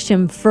pushed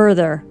him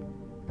further,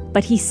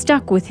 but he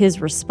stuck with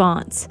his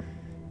response,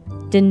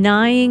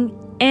 denying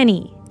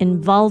any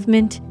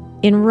involvement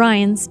in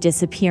Ryan's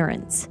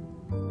disappearance.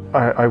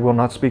 I will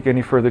not speak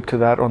any further to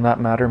that on that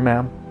matter,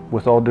 ma'am.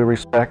 With all due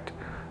respect,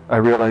 I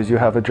realize you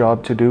have a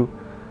job to do,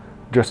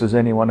 just as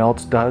anyone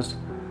else does.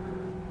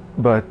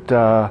 But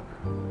the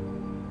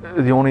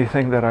only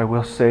thing that I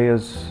will say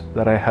is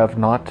that I have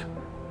not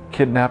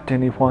kidnapped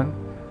anyone.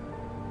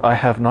 I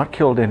have not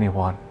killed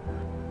anyone.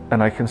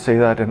 And I can say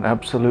that in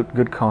absolute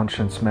good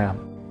conscience,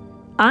 ma'am.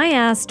 I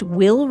asked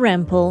Will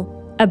Rempel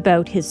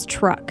about his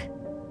truck,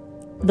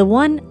 the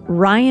one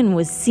Ryan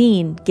was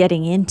seen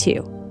getting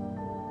into,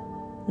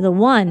 the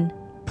one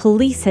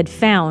police had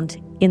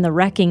found in the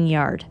wrecking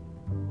yard.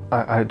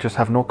 I just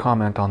have no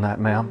comment on that,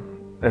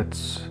 ma'am. There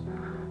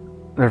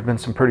have been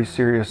some pretty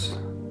serious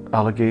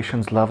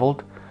allegations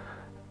leveled,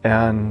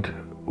 and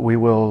we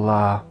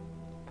will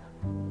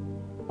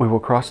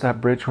cross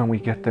that bridge when we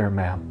get there,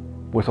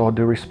 ma'am, with all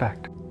due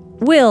respect.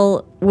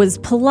 Will was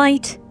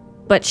polite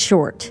but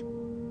short,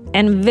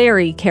 and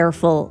very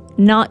careful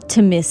not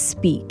to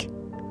misspeak.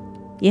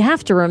 You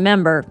have to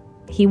remember,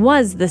 he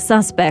was the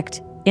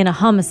suspect in a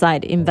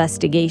homicide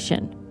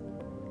investigation.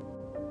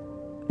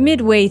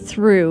 Midway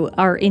through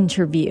our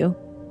interview,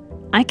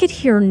 I could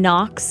hear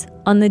knocks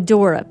on the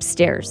door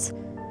upstairs.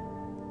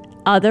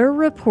 Other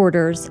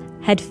reporters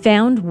had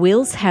found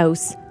Will's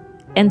house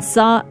and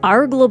saw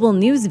our Global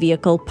News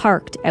vehicle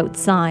parked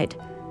outside.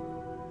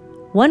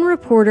 One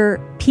reporter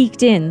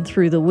peeked in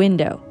through the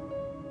window.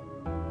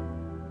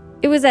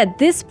 It was at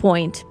this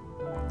point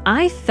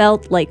I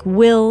felt like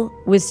Will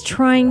was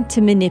trying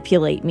to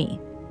manipulate me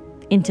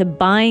into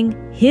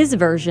buying his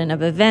version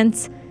of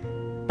events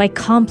by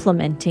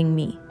complimenting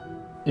me.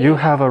 You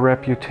have a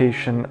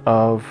reputation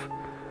of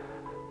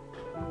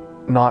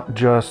not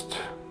just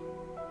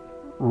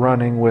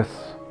running with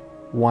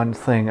one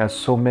thing, as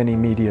so many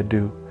media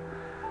do.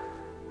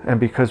 And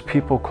because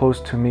people close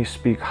to me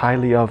speak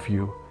highly of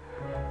you,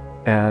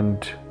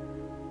 and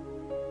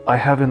I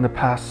have in the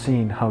past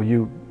seen how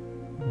you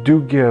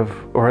do give,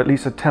 or at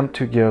least attempt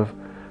to give,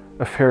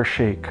 a fair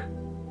shake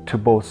to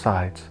both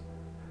sides.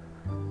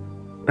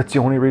 It's the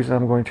only reason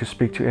I'm going to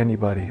speak to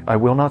anybody. I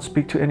will not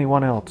speak to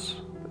anyone else.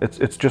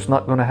 It's just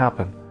not going to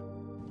happen.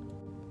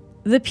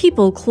 The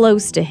people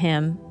close to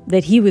him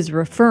that he was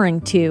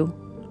referring to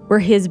were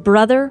his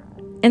brother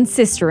and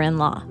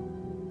sister-in-law,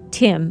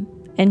 Tim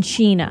and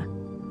Sheena.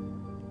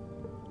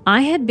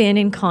 I had been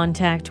in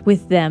contact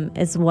with them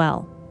as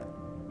well,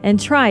 and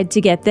tried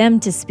to get them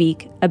to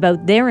speak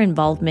about their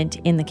involvement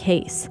in the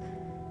case.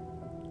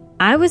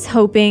 I was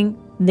hoping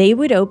they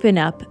would open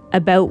up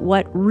about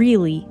what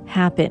really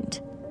happened.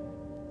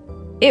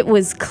 It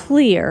was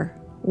clear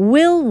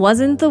Will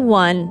wasn't the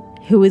one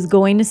who was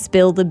going to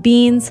spill the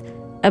beans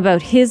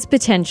about his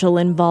potential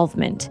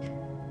involvement.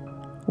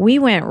 We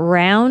went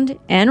round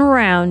and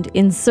round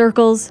in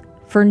circles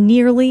for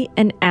nearly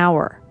an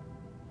hour.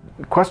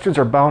 Questions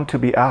are bound to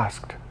be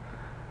asked,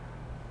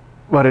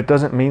 but it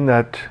doesn't mean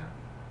that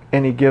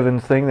any given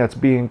thing that's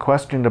being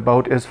questioned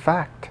about is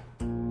fact.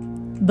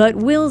 But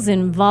Will's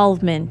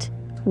involvement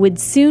would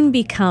soon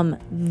become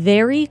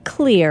very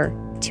clear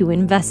to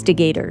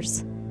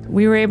investigators.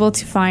 We were able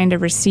to find a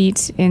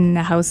receipt in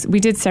the house. We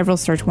did several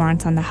search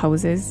warrants on the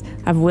houses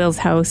of Will's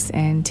house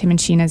and Tim and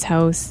Sheena's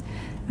house.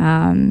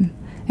 And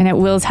at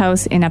Will's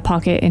house, in a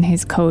pocket in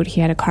his coat,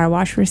 he had a car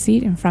wash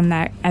receipt, and from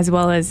that, as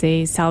well as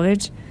a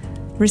salvage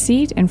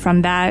receipt. And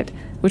from that,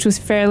 which was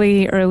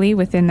fairly early,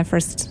 within the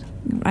first,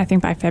 I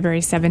think by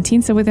February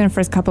 17th, so within the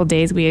first couple of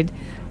days, we had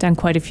done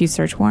quite a few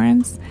search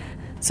warrants.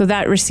 So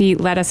that receipt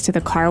led us to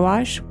the car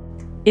wash.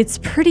 It's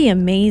pretty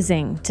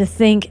amazing to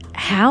think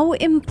how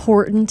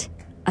important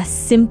a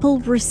simple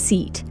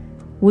receipt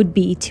would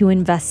be to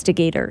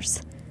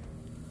investigators.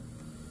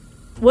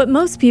 What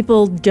most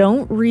people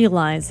don't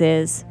realize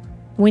is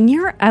when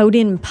you're out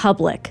in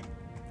public,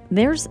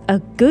 there's a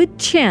good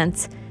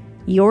chance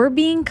you're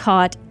being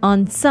caught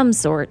on some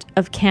sort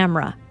of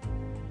camera.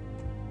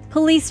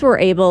 Police were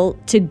able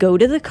to go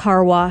to the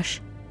car wash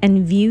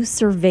and view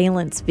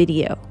surveillance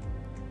video.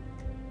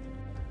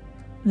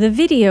 The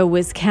video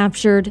was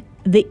captured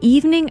the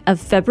evening of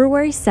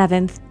February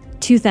 7th,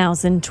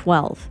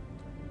 2012,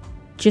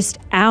 just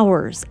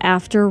hours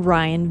after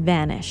Ryan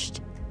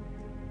vanished.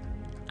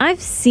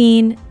 I've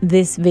seen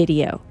this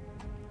video.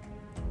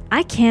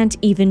 I can't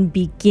even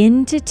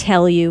begin to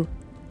tell you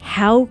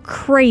how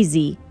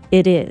crazy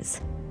it is.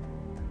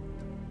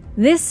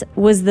 This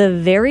was the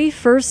very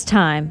first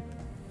time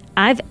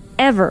I've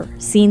ever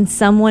seen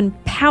someone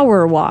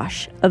power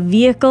wash a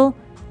vehicle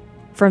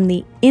from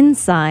the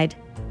inside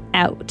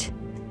out.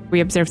 We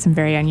observed some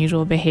very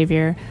unusual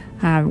behavior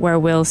where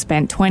Will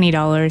spent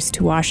 $20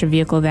 to wash a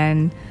vehicle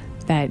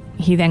that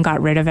he then got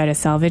rid of at a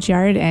salvage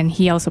yard, and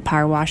he also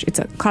power washed.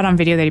 It's caught on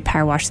video that he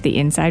power washed the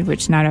inside,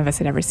 which none of us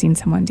had ever seen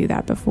someone do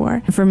that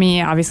before. For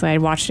me, obviously,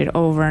 I'd watched it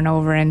over and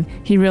over, and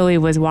he really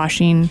was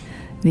washing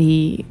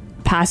the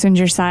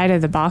passenger side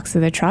of the box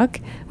of the truck,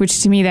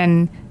 which to me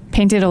then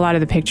painted a lot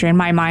of the picture. In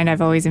my mind,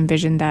 I've always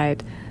envisioned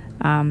that,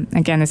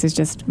 again, this is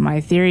just my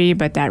theory,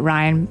 but that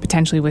Ryan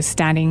potentially was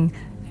standing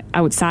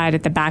outside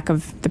at the back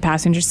of the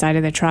passenger side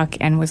of the truck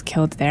and was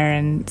killed there,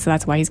 and so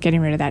that's why he's getting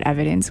rid of that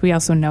evidence. We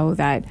also know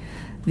that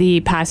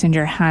the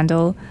passenger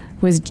handle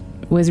was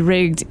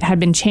rigged, had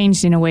been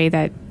changed in a way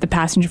that the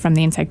passenger from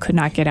the inside could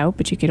not get out,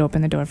 but you could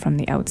open the door from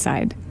the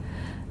outside,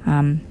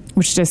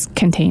 which just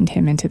contained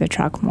him into the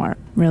truck more.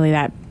 Really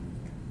that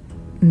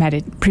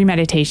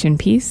premeditation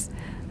piece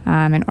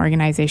and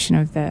organization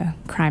of the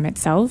crime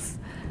itself.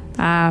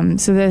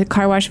 So the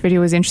car wash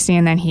video was interesting,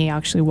 and then he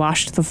actually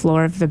washed the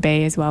floor of the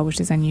bay as well, which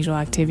is unusual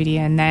activity.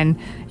 And then,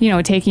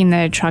 taking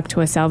the truck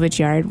to a salvage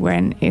yard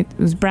when it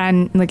was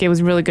it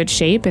was really good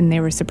shape, and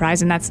they were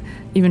surprised. And that's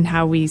even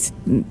how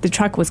the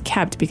truck was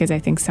kept, because I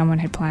think someone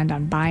had planned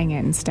on buying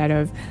it instead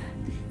of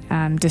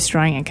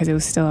destroying it, because it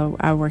was still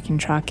a working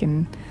truck,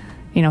 and,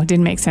 it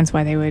didn't make sense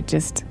why they would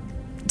just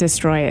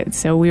destroy it.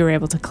 So we were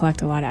able to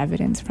collect a lot of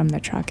evidence from the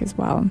truck as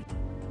well.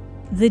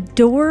 The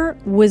door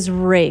was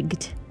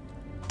rigged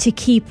to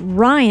keep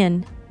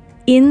Ryan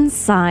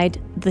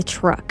inside the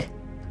truck.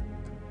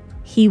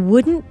 He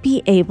wouldn't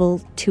be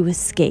able to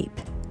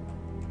escape.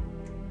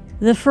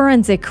 The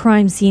Forensic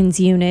Crime Scenes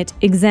Unit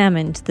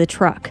examined the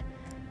truck,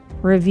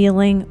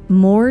 revealing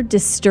more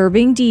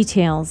disturbing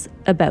details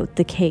about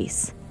the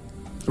case.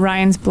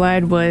 Ryan's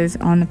blood was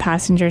on the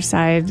passenger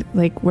side,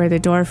 like where the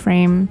door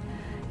frame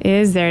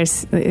is.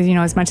 There's,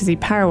 as much as he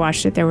power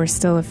washed it, there were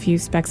still a few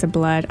specks of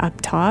blood up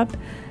top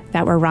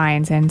that were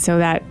Ryan's. And so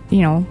that,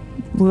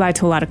 led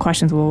to a lot of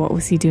questions. Well, what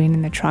was he doing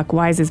in the truck?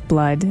 Why is his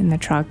blood in the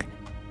truck?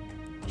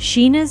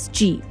 Sheena's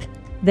Jeep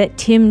that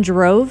Tim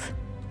drove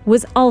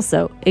was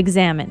also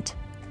examined.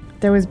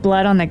 There was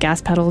blood on the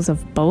gas pedals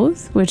of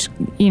both, which,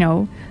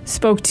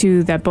 spoke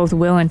to that both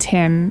Will and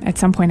Tim at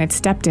some point had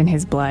stepped in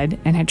his blood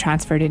and had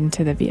transferred it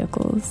into the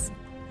vehicles.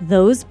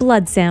 Those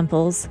blood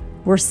samples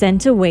were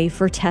sent away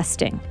for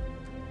testing.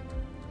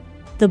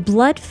 The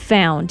blood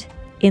found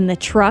in the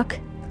truck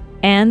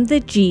and the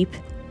Jeep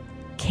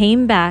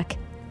came back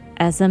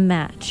as a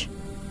match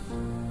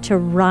to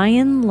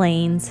Ryan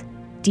Lane's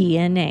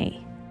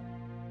DNA.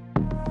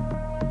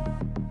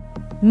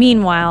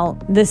 Meanwhile,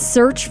 the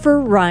search for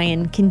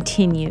Ryan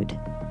continued.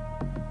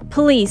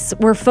 Police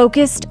were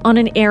focused on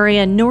an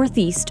area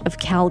northeast of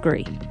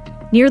Calgary,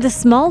 near the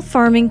small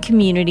farming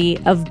community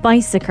of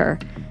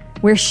Bicyker,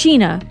 where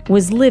Sheena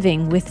was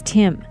living with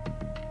Tim.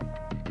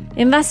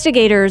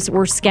 Investigators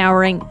were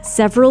scouring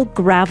several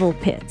gravel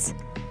pits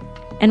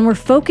and were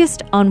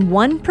focused on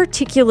one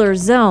particular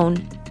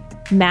zone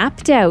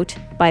mapped out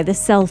by the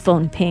cell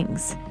phone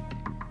pings.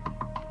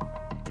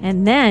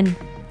 And then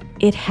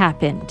it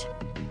happened.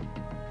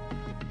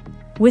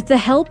 With the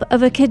help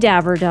of a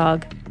cadaver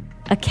dog,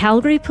 a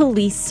Calgary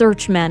police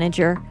search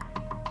manager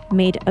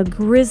made a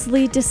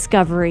grisly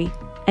discovery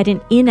at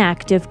an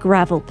inactive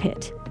gravel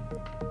pit.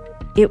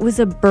 It was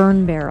a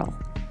burn barrel.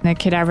 The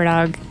cadaver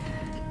dog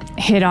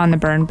hit on the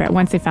burn barrel.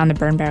 Once they found the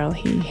burn barrel,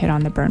 he hit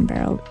on the burn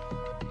barrel.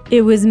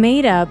 It was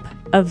made up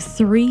of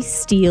 3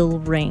 steel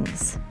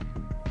rings.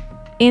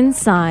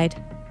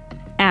 Inside,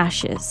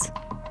 ashes,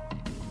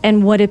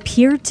 and what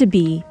appeared to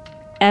be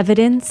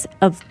evidence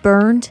of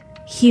burned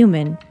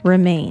human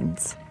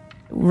remains.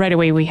 Right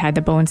away, we had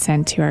the bone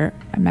sent to our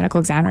medical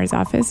examiner's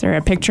office, or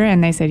a picture,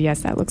 and they said,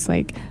 yes, that looks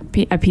like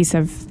a piece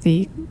of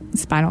the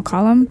spinal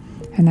column.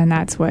 And then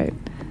that's what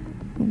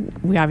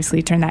we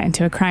obviously turned that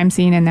into a crime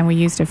scene, and then we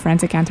used a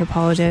forensic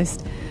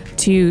anthropologist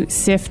to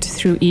sift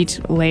through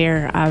each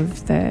layer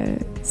of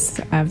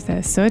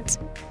the soot.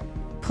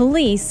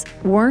 Police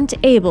weren't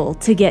able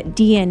to get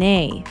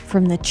DNA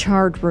from the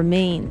charred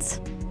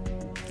remains.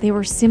 They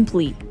were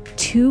simply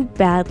too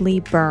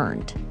badly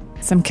burned.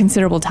 Some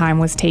considerable time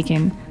was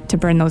taken to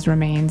burn those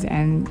remains,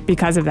 and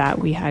because of that,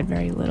 we had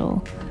very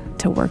little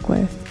to work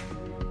with.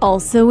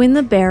 Also in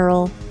the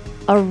barrel,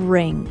 a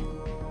ring.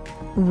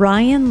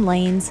 Ryan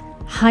Lane's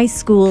high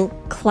school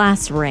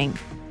class ring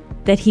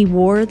that he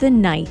wore the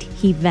night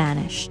he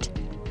vanished.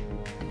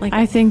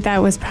 I think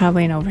that was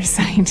probably an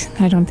oversight.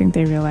 I don't think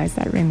they realized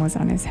that ring was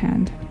on his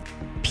hand.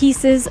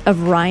 Pieces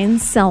of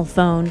Ryan's cell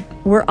phone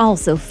were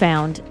also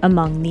found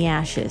among the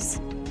ashes.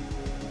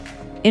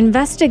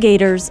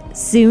 Investigators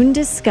soon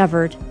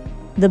discovered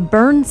the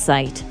burn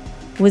site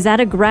was at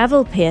a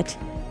gravel pit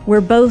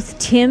where both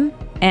Tim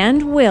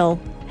and Will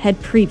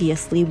had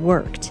previously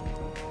worked.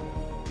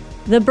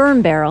 The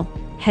burn barrel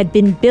had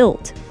been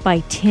built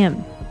by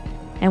Tim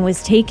and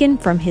was taken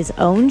from his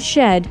own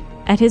shed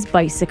at his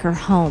bicycle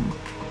home.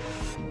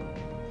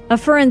 A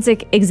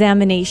forensic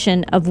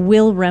examination of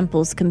Will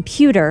Rempel's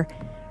computer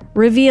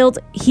revealed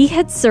he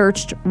had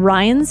searched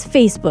Ryan's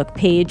Facebook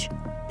page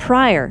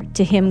prior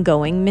to him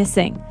going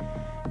missing,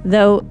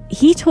 though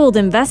he told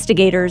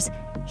investigators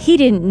he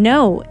didn't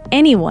know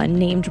anyone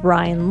named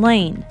Ryan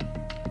Lane.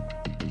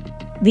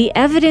 The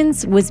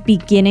evidence was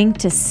beginning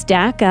to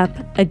stack up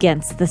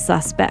against the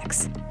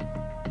suspects.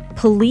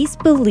 Police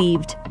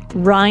believed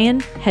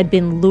Ryan had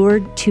been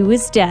lured to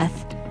his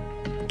death,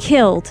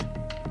 killed,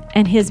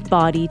 and his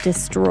body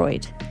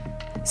destroyed.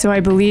 So I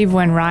believe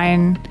when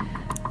Ryan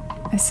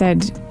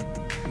said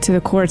to the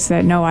courts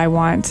that, no, I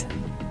want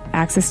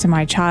access to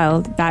my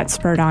child, that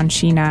spurred on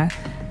Sheena.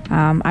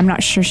 I'm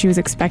not sure she was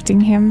expecting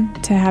him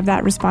to have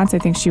that response. I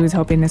think she was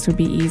hoping this would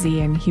be easy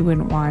and he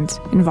wouldn't want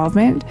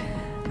involvement.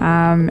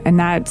 And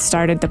that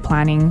started the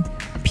planning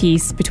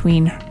piece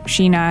between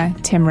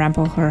Sheena, Tim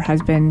Rempel, her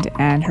husband,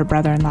 and her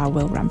brother-in-law,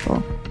 Will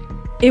Rempel.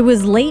 It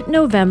was late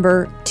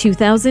November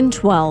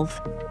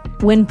 2012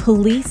 when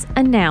police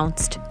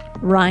announced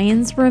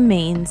Ryan's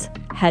remains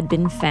had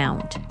been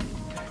found.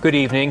 Good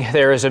evening.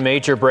 There is a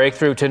major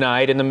breakthrough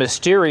tonight in the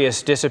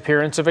mysterious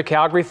disappearance of a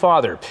Calgary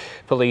father.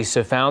 Police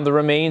have found the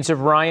remains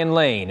of Ryan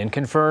Lane and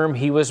confirm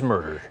he was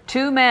murdered.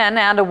 2 men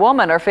and a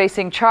woman are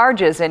facing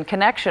charges in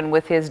connection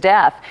with his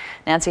death.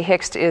 Nancy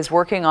Hixt is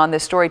working on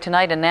this story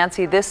tonight. And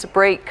Nancy, this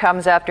break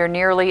comes after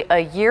nearly a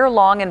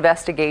year-long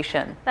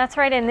investigation. That's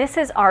right, and this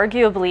is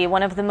arguably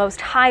one of the most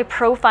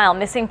high-profile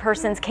missing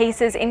persons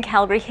cases in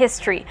Calgary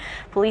history.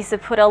 Police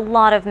have put a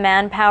lot of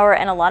manpower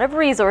and a lot of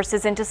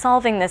resources into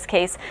solving this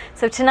case.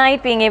 So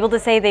tonight, being able to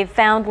say they've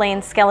found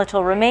Lane's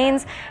skeletal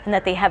remains and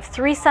that they have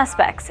 3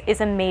 suspects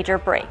is a major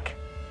break.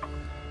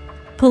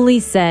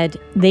 Police said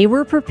they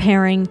were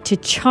preparing to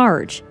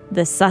charge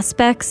the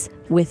suspects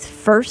with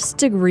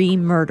first-degree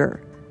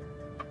murder.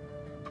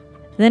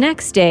 The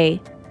next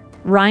day,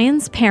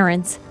 Ryan's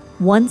parents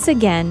once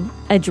again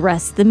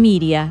addressed the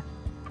media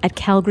at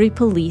Calgary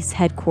Police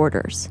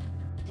Headquarters.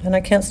 And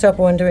I can't stop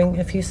wondering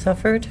if he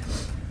suffered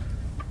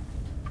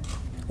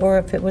or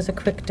if it was a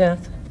quick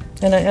death.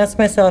 And I ask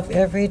myself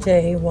every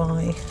day,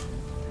 why?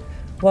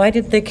 Why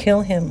did they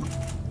kill him?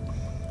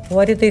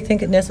 Why did they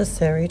think it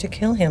necessary to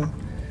kill him?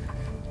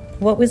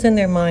 What was in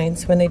their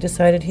minds when they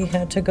decided he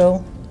had to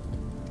go?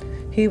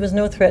 He was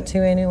no threat to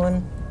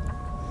anyone.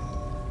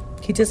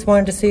 He just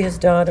wanted to see his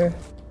daughter.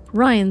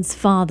 Ryan's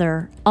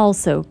father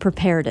also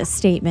prepared a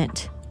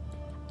statement.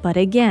 But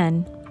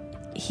again,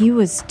 he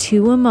was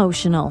too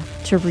emotional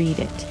to read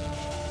it.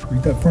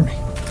 Read that for me.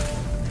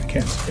 I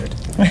can't see it.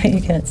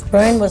 You can't.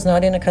 Ryan was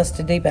not in a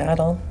custody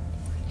battle.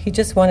 He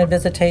just wanted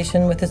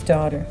visitation with his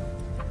daughter,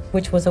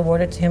 which was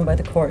awarded to him by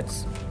the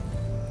courts.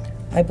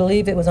 I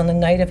believe it was on the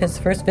night of his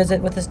first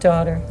visit with his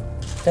daughter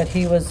that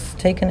he was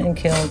taken and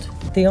killed.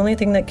 The only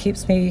thing that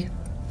keeps me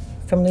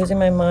from losing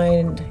my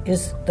mind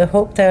is the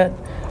hope that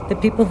the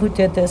people who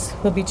did this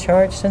will be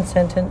charged and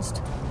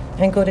sentenced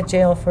and go to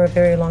jail for a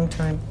very long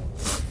time.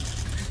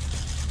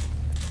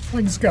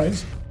 Thanks,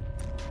 guys.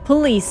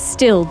 Police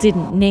still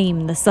didn't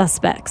name the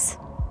suspects,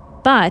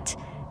 but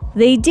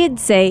they did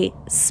say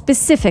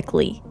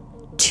specifically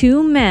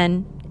 2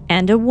 men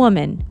and a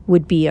woman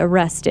would be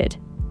arrested.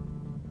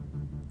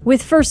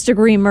 With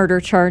first-degree murder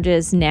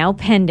charges now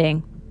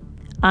pending,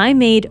 I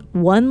made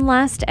one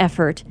last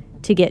effort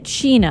to get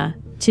Sheena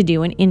to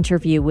do an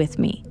interview with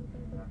me.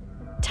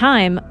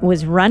 Time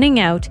was running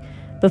out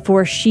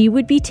before she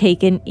would be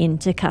taken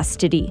into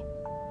custody.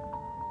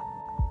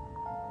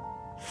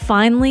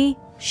 Finally,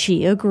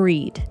 she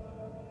agreed.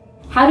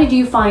 How did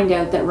you find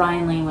out that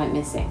Ryan Lane went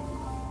missing?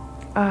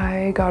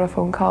 I got a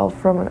phone call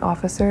from an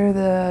officer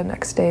the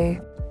next day.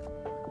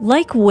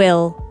 Like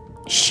Will,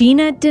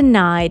 Sheena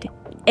denied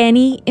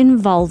any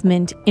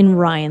involvement in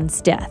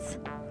Ryan's death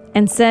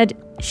and said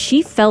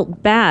she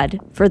felt bad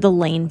for the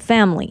Lane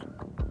family.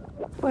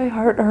 My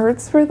heart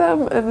hurts for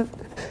them, and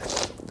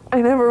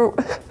I never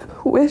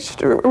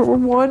wished or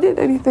wanted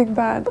anything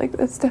bad like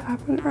this to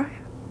happen to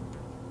Ryan.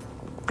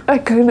 I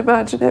couldn't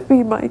imagine it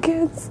being my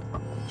kids.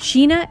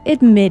 Sheena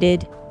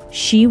admitted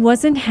she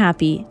wasn't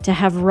happy to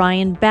have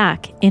Ryan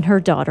back in her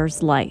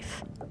daughter's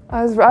life.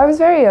 I was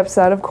very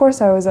upset. Of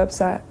course I was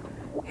upset.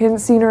 He hadn't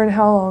seen her in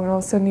how long, and all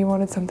of a sudden he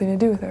wanted something to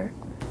do with her.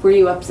 Were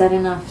you upset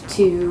enough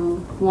to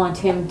want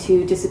him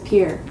to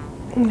disappear?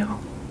 No.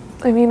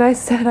 I mean, I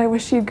said I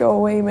wish he'd go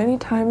away many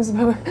times,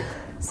 but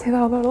I say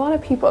that about a lot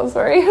of people,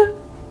 sorry.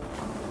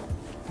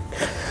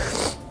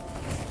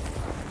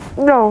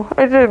 No,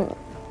 I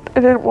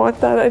didn't want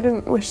that. I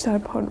didn't wish that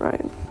upon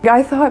Ryan.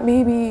 I thought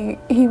maybe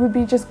he would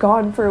be just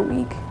gone for a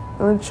week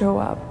and then show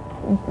up.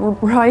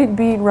 Ryan,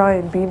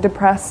 being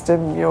depressed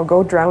and,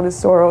 go drown his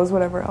sorrows,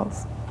 whatever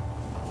else.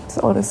 That's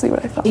honestly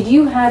what I thought. Did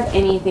you have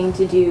anything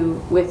to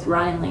do with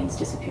Ryan Lane's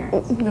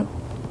disappearance? No.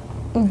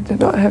 I did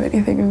not have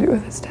anything to do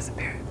with his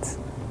disappearance.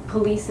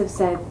 Police have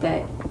said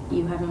that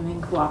you haven't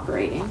been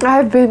cooperating.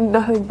 I've been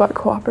nothing but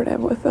cooperative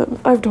with them.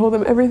 I've told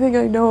them everything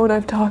I know and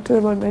I've talked to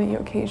them on many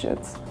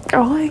occasions.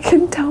 All I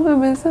can tell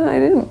them is that I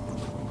didn't.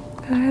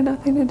 I had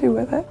nothing to do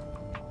with it.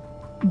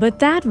 But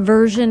that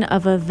version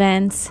of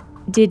events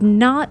did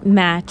not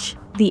match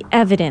the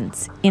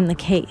evidence in the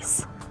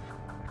case.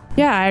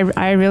 Yeah,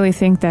 I really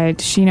think that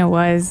Sheena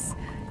was,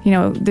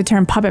 the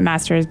term puppet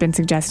master has been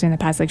suggested in the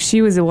past. Like,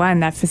 she was the one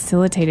that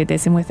facilitated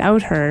this, and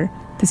without her,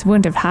 this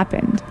wouldn't have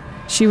happened.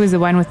 She was the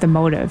one with the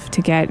motive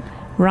to get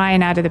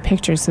Ryan out of the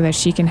picture so that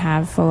she can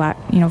have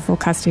full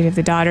custody of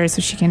the daughter,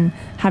 so she can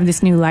have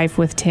this new life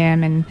with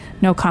Tim and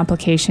no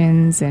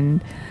complications.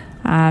 And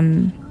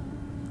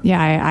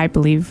I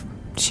believe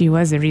she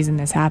was the reason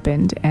this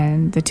happened,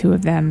 and the two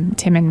of them,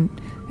 Tim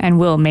and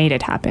Will, made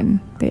it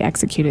happen. They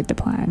executed the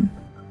plan.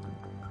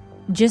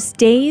 Just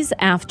days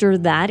after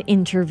that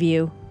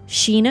interview,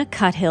 Sheena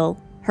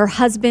Cuthill, her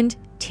husband,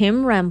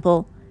 Tim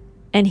Rempel,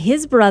 and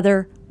his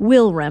brother,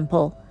 Will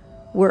Rempel,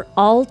 were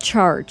all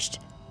charged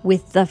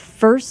with the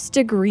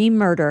first-degree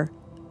murder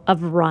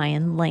of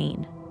Ryan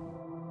Lane.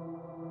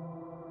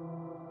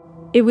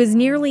 It was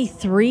nearly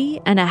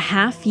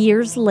 3.5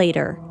 years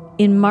later,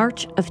 in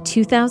March of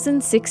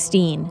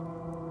 2016,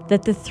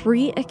 that the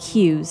three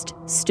accused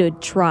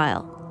stood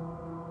trial.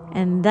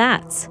 And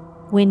that's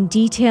when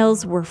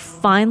details were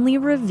finally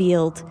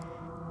revealed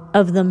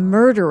of the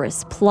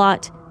murderous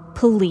plot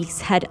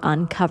police had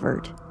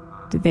uncovered.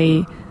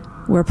 They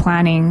were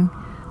planning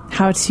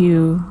how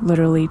to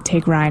literally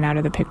take Ryan out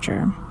of the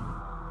picture.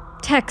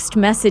 Text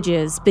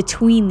messages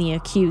between the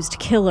accused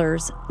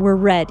killers were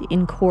read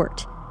in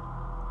court.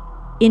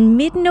 In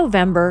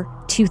mid-November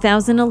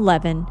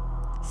 2011,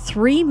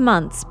 3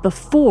 months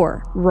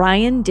before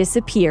Ryan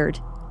disappeared,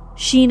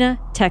 Sheena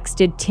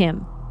texted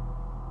Tim,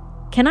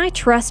 "Can I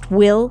trust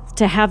Will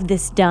to have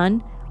this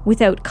done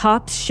without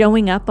cops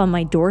showing up on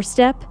my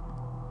doorstep?"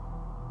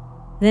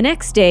 The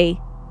next day,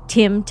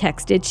 Tim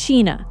texted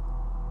Sheena,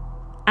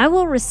 "I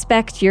will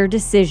respect your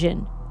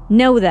decision,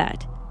 know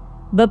that,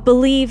 but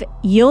believe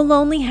you'll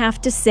only have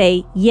to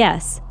say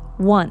yes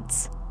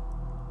once."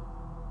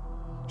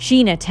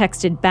 Sheena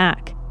texted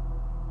back,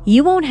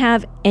 "You won't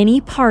have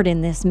any part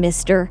in this,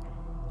 mister.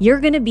 You're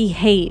going to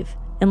behave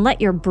and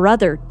let your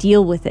brother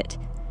deal with it.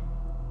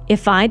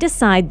 If I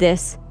decide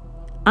this,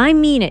 I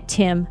mean it,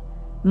 Tim.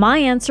 My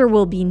answer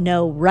will be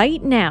no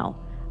right now.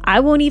 I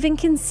won't even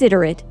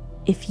consider it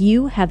if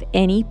you have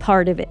any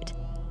part of it."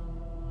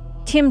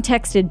 Tim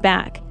texted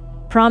back,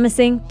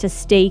 promising to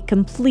stay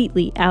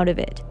completely out of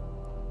it.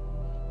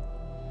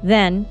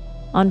 Then,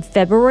 on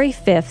February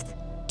 5th,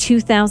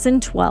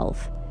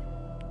 2012,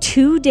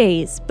 2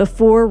 days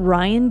before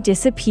Ryan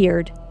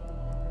disappeared,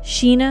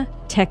 Sheena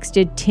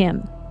texted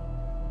Tim,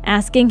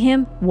 asking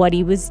him what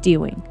he was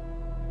doing.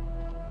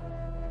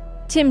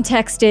 Tim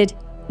texted,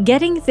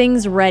 "Getting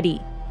things ready.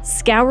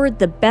 Scoured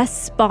the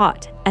best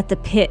spot at the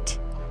pit."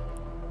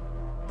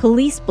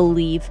 Police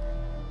believe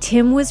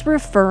Tim was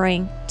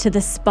referring to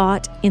the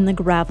spot in the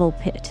gravel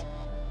pit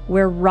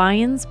where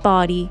Ryan's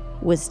body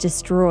was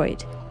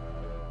destroyed.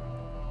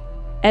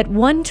 At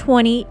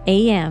 1:20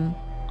 a.m.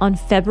 on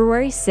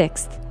February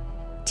 6th,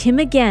 Tim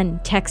again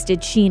texted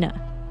Sheena,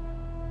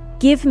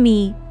 "Give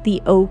me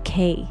the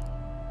okay."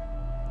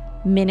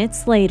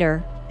 Minutes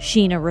later,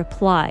 Sheena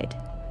replied,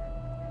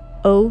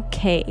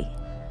 "Okay."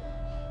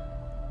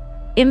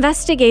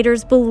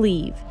 Investigators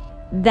believe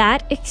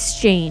that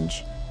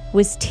exchange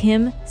was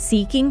Tim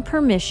seeking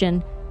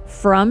permission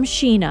from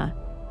Sheena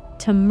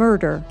to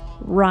murder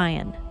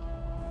Ryan.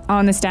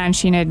 On the stand,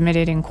 Sheena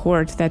admitted in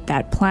court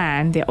that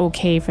plan, the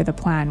okay for the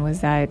plan,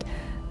 was that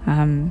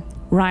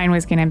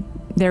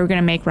they were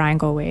gonna make Ryan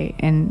go away.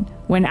 And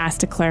when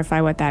asked to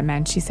clarify what that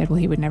meant, she said, well,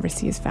 he would never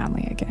see his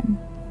family again.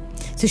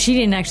 So she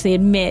didn't actually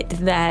admit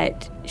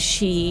that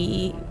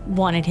she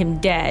wanted him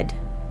dead.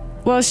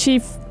 Well, she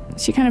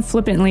kind of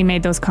flippantly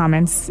made those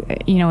comments,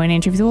 in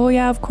interviews. Oh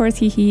yeah, of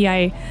course,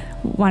 I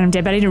want him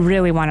dead, but I didn't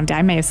really want him dead.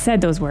 I may have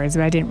said those words,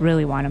 but I didn't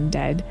really want him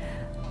dead.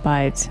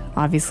 But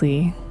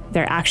obviously,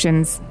 their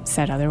actions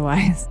said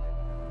otherwise.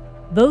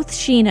 Both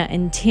Sheena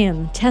and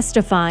Tim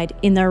testified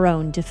in their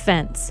own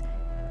defense.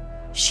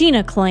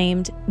 Sheena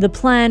claimed the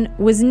plan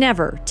was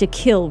never to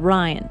kill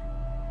Ryan,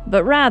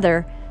 but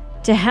rather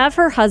to have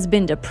her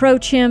husband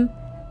approach him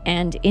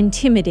and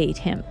intimidate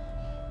him.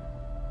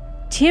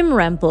 Tim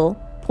Rempel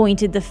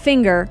pointed the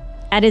finger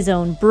at his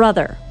own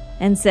brother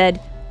and said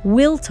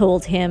Will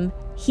told him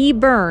he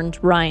burned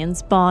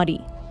Ryan's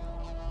body.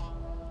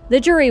 The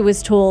jury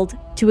was told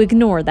to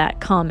ignore that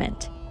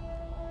comment.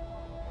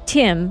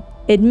 Tim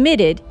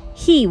admitted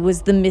he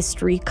was the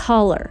mystery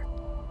caller,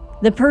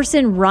 the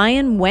person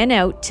Ryan went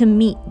out to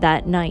meet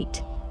that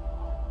night.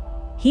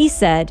 He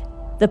said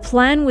the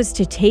plan was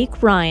to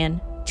take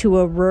Ryan to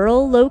a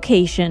rural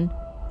location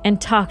and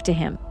talk to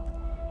him.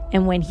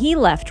 And when he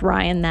left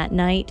Ryan that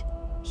night,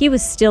 he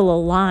was still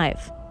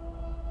alive.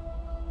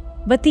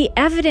 But the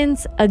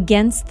evidence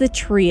against the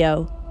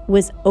trio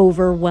was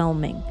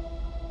overwhelming.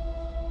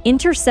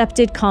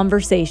 Intercepted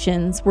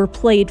conversations were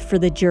played for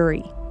the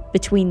jury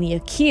between the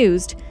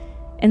accused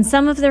and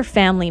some of their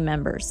family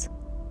members.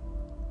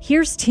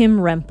 Here's Tim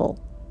Rempel.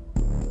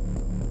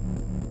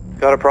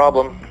 Got a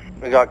problem.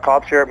 We got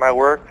cops here at my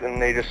work,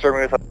 and they just served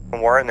me with a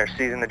warrant, and they're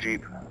seizing the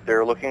Jeep.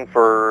 They're looking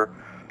for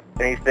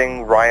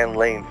anything Ryan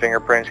Lane,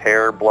 fingerprints,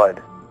 hair,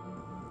 blood.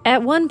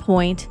 At one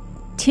point,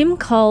 Tim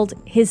called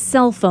his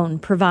cell phone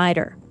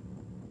provider.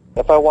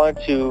 If I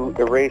wanted to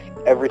erase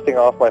everything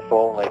off my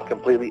phone, like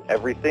completely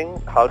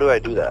everything, how do I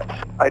do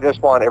that? I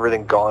just want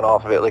everything gone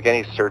off of it, like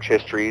any search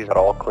histories,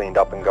 all cleaned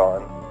up and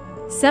gone.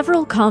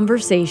 Several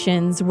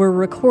conversations were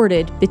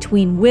recorded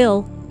between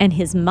Will and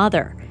his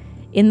mother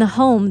in the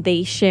home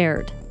they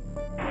shared.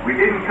 We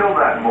didn't kill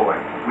that boy.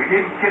 We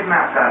didn't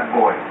kidnap that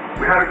boy.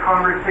 We had a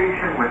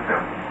conversation with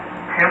him.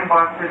 Tim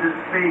busted his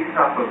face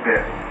up a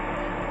bit.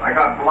 I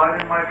got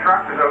blood in my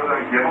truck because I was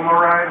going to give him a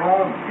ride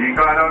home. He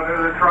got out of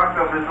the truck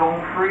of his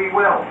own free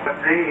will. But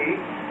they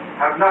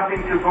have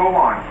nothing to go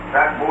on.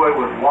 That boy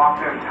was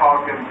walking,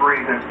 talking,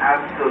 breathing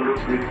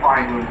absolutely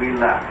fine when we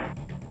left.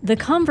 The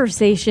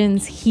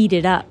conversations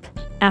heated up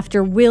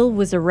after Will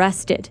was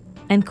arrested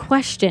and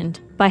questioned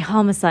by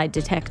homicide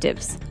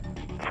detectives.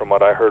 From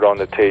what I heard on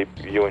the tape,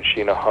 you and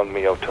Sheena hung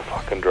me out to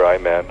fucking dry,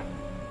 man.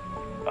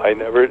 I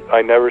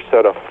never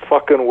said a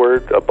fucking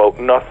word about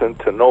nothing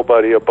to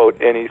nobody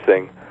about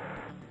anything.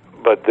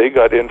 But they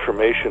got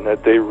information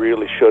that they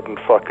really shouldn't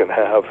fucking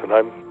have, and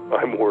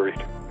I'm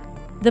worried.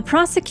 The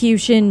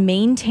prosecution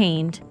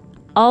maintained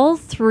all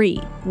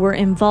three were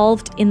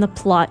involved in the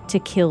plot to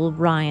kill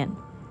Ryan,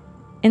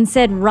 and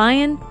said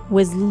Ryan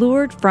was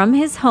lured from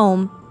his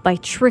home by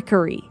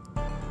trickery,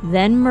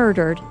 then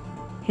murdered,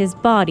 his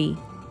body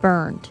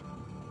burned.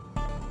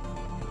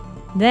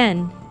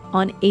 Then,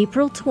 on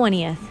April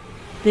 20th,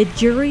 the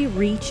jury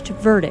reached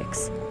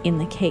verdicts in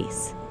the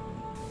case.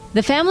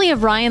 The family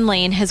of Ryan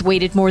Lane has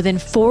waited more than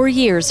 4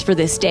 years for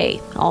this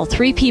day. All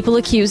three people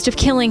accused of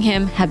killing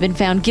him have been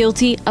found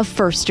guilty of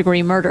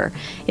first-degree murder.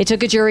 It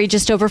took a jury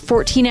just over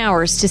 14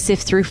 hours to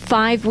sift through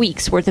 5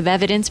 weeks' worth of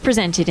evidence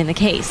presented in the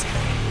case.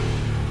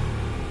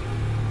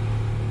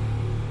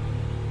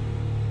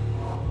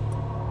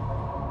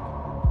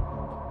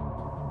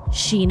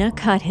 Sheena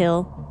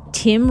Cuthill,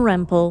 Tim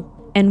Rempel,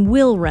 and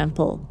Will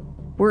Rempel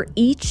were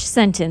each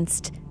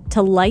sentenced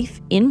to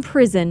life in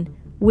prison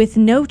with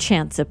no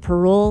chance of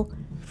parole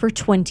for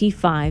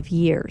 25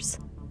 years.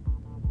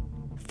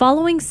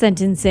 Following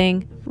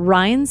sentencing,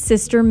 Ryan's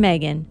sister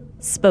Megan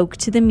spoke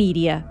to the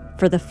media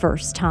for the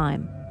first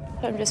time.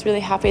 I'm just really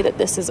happy that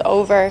this is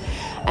over,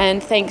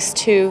 and thanks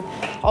to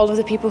all of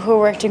the people who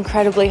worked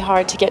incredibly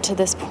hard to get to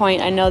this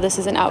point. I know this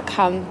is an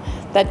outcome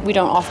that we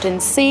don't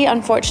often see,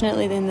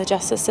 unfortunately, in the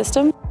justice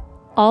system.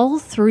 All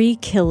three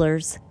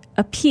killers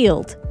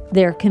appealed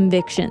their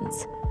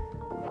convictions.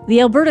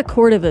 The Alberta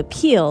Court of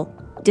Appeal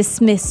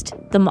dismissed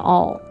them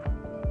all.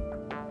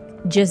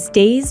 Just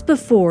days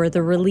before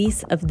the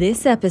release of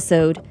this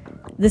episode,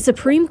 the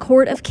Supreme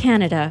Court of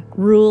Canada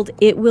ruled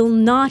it will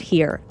not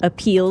hear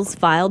appeals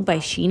filed by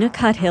Sheena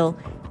Cuthill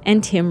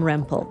and Tim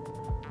Rempel.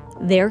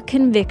 Their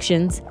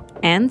convictions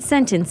and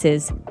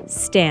sentences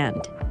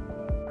stand.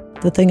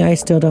 The thing I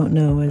still don't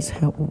know is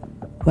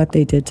what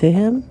they did to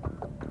him,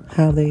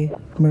 how they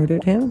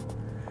murdered him.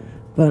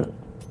 But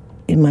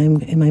in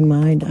my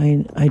mind,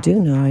 I do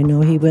know. I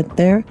know he went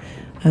there,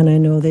 and I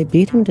know they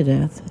beat him to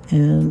death,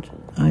 and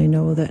I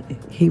know that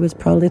he was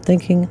probably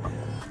thinking,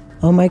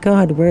 oh my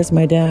God, where's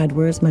my dad?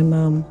 Where's my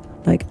mom?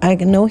 Like, I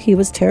know he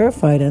was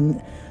terrified, and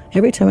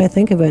every time I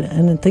think of it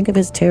and think of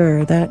his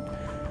terror,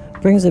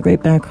 that brings it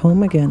right back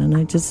home again, and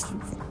I just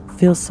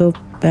feel so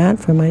bad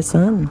for my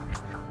son.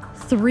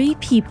 3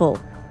 people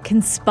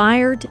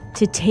conspired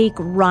to take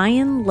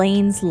Ryan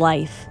Lane's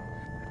life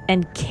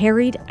and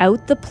carried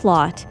out the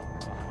plot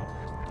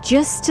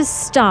just to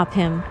stop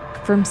him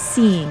from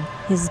seeing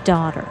his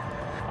daughter.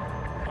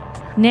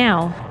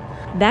 Now,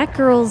 that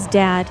girl's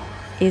dad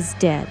is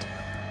dead.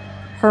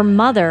 Her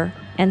mother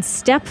and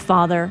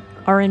stepfather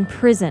are in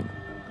prison,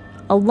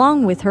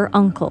 along with her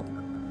uncle.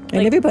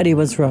 And everybody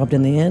was robbed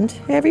in the end.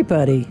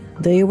 Everybody.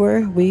 They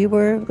were, we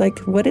were. Like,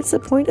 what is the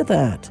point of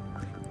that?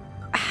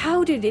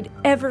 How did it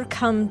ever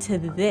come to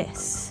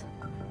this?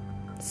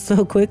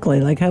 So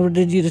quickly. Like, how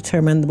did you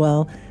determine,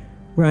 well,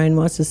 Ryan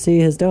wants to see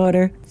his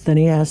daughter, then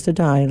he has to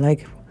die?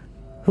 Like,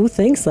 who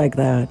thinks like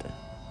that?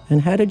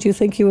 And how did you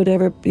think you would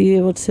ever be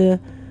able to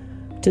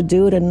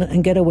do it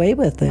and get away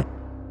with it?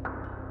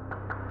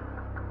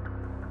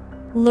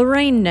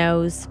 Lorraine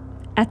knows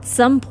at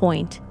some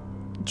point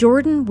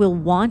Jordan will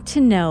want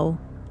to know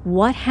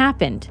what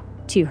happened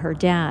to her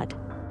dad.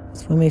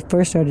 So when we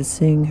first started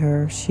seeing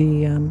her,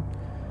 she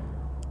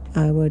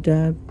I would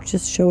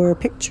just show her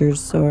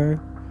pictures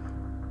or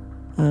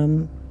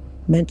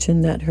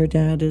mention that her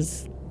dad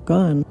is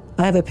gone.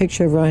 I have a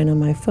picture of Ryan on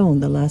my phone.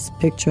 The last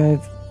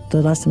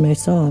time I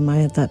saw him, I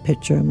had that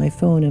picture on my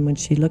phone, and when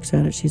she looks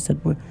at it, she said,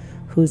 well,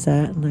 who's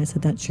that? And I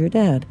said, that's your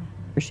dad.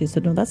 Or she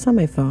said, no, that's not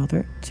my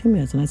father. Tim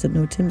is. And I said,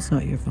 no, Tim's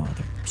not your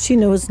father. She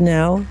knows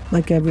now,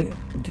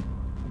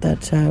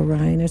 that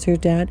Ryan is her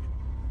dad.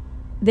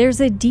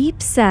 There's a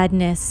deep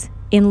sadness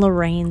in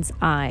Lorraine's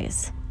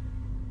eyes,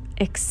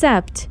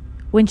 except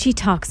when she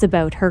talks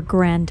about her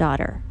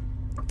granddaughter.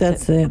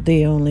 That's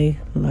the only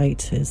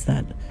light, is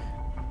that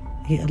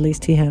at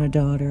least he had a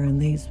daughter,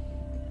 and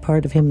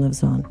part of him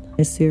lives on.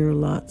 I see her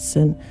lots,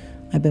 and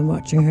I've been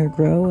watching her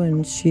grow,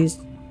 and she's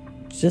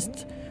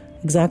just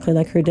exactly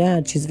like her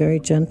dad. She's very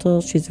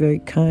gentle, she's very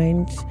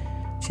kind,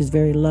 she's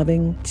very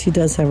loving. She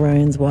does have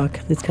Ryan's walk.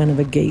 It's kind of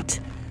a gait.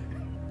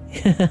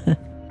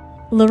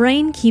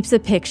 Lorraine keeps a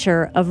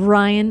picture of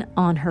Ryan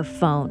on her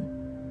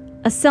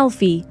phone, a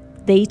selfie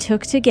they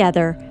took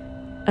together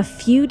a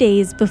few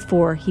days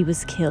before he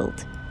was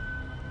killed.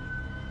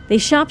 They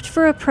shopped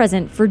for a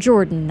present for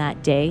Jordan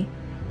that day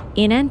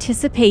in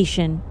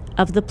anticipation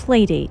of the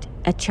playdate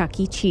at Chuck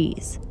E.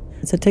 Cheese.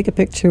 I said, take a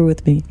picture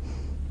with me.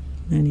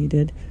 And he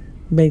did.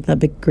 Made that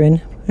big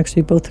grin.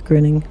 Actually, both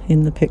grinning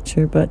in the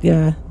picture. But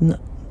yeah,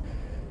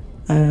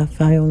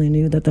 if I only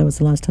knew that was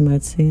the last time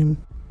I'd see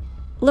him.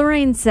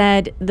 Lorraine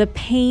said the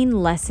pain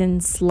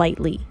lessens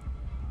slightly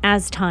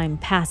as time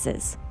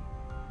passes.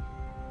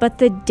 But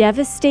the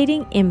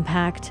devastating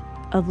impact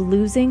of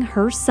losing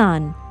her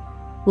son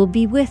will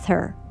be with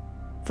her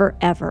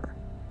forever.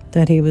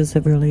 That he was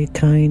a really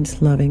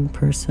kind, loving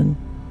person.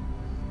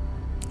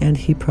 And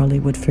he probably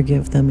would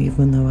forgive them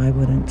even though I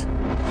wouldn't.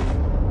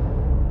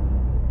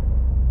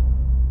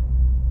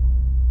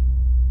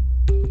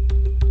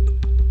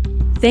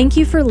 Thank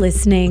you for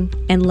listening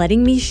and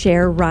letting me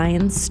share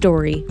Ryan's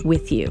story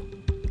with you.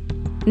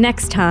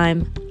 Next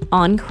time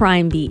on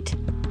Crime Beat.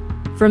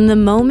 From the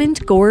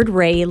moment Gord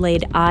Ray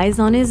laid eyes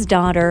on his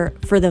daughter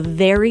for the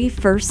very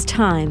first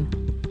time,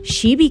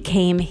 she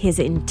became his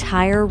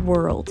entire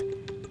world.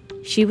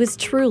 She was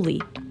truly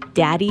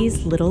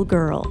Daddy's little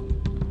girl.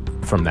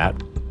 From that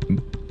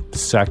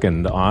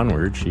second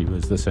onward, she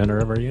was the center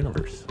of our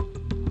universe.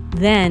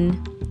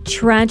 Then,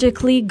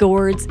 tragically,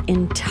 Gord's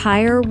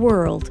entire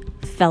world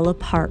fell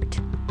apart.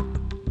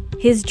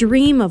 His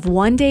dream of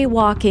one day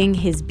walking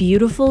his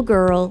beautiful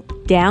girl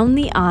down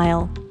the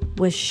aisle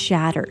was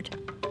shattered.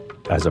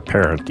 As a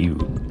parent, you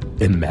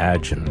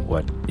imagine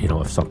what,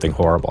 if something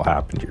horrible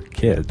happened to your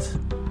kids.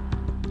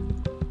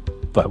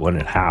 But when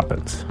it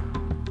happens,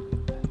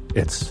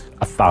 it's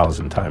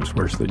 1,000 times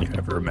worse than you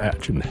ever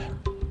imagined.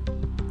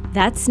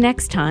 That's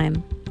next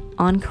time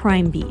on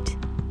Crime Beat.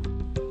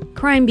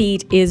 Crime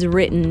Beat is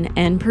written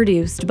and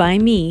produced by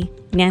me,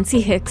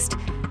 Nancy Hixt,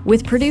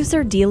 with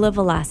producer Dila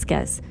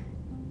Velasquez.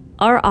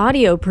 Our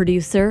audio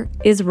producer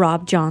is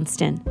Rob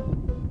Johnston.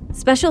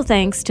 Special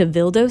thanks to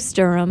Vildo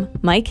Sturham,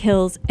 Mike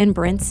Hills, and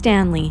Brent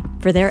Stanley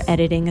for their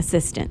editing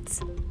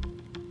assistance.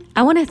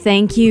 I want to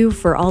thank you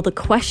for all the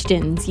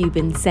questions you've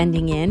been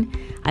sending in.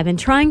 I've been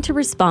trying to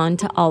respond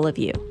to all of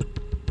you.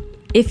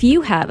 If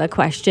you have a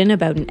question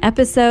about an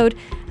episode,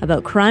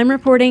 about crime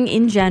reporting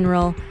in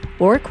general,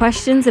 or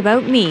questions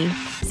about me,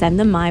 send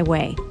them my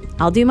way.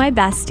 I'll do my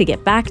best to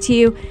get back to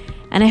you,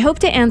 and I hope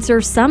to answer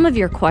some of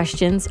your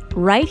questions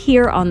right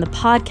here on the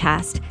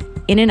podcast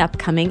in an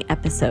upcoming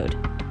episode.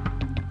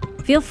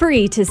 Feel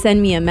free to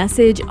send me a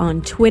message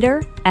on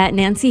Twitter at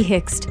Nancy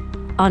Hixt,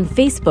 on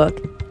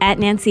Facebook at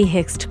Nancy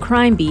Hixt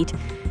Crime Beat,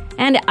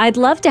 and I'd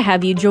love to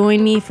have you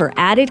join me for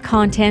added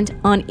content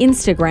on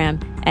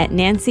Instagram at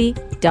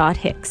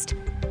nancy.hixt.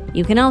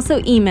 You can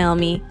also email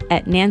me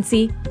at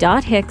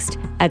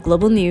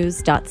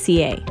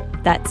nancy.hixt@globalnews.ca.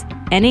 That's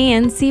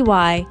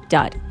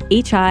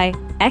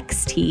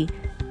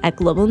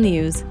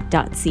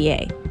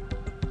nancy.hixt@globalnews.ca.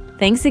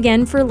 Thanks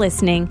again for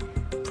listening.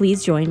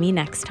 Please join me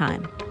next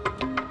time.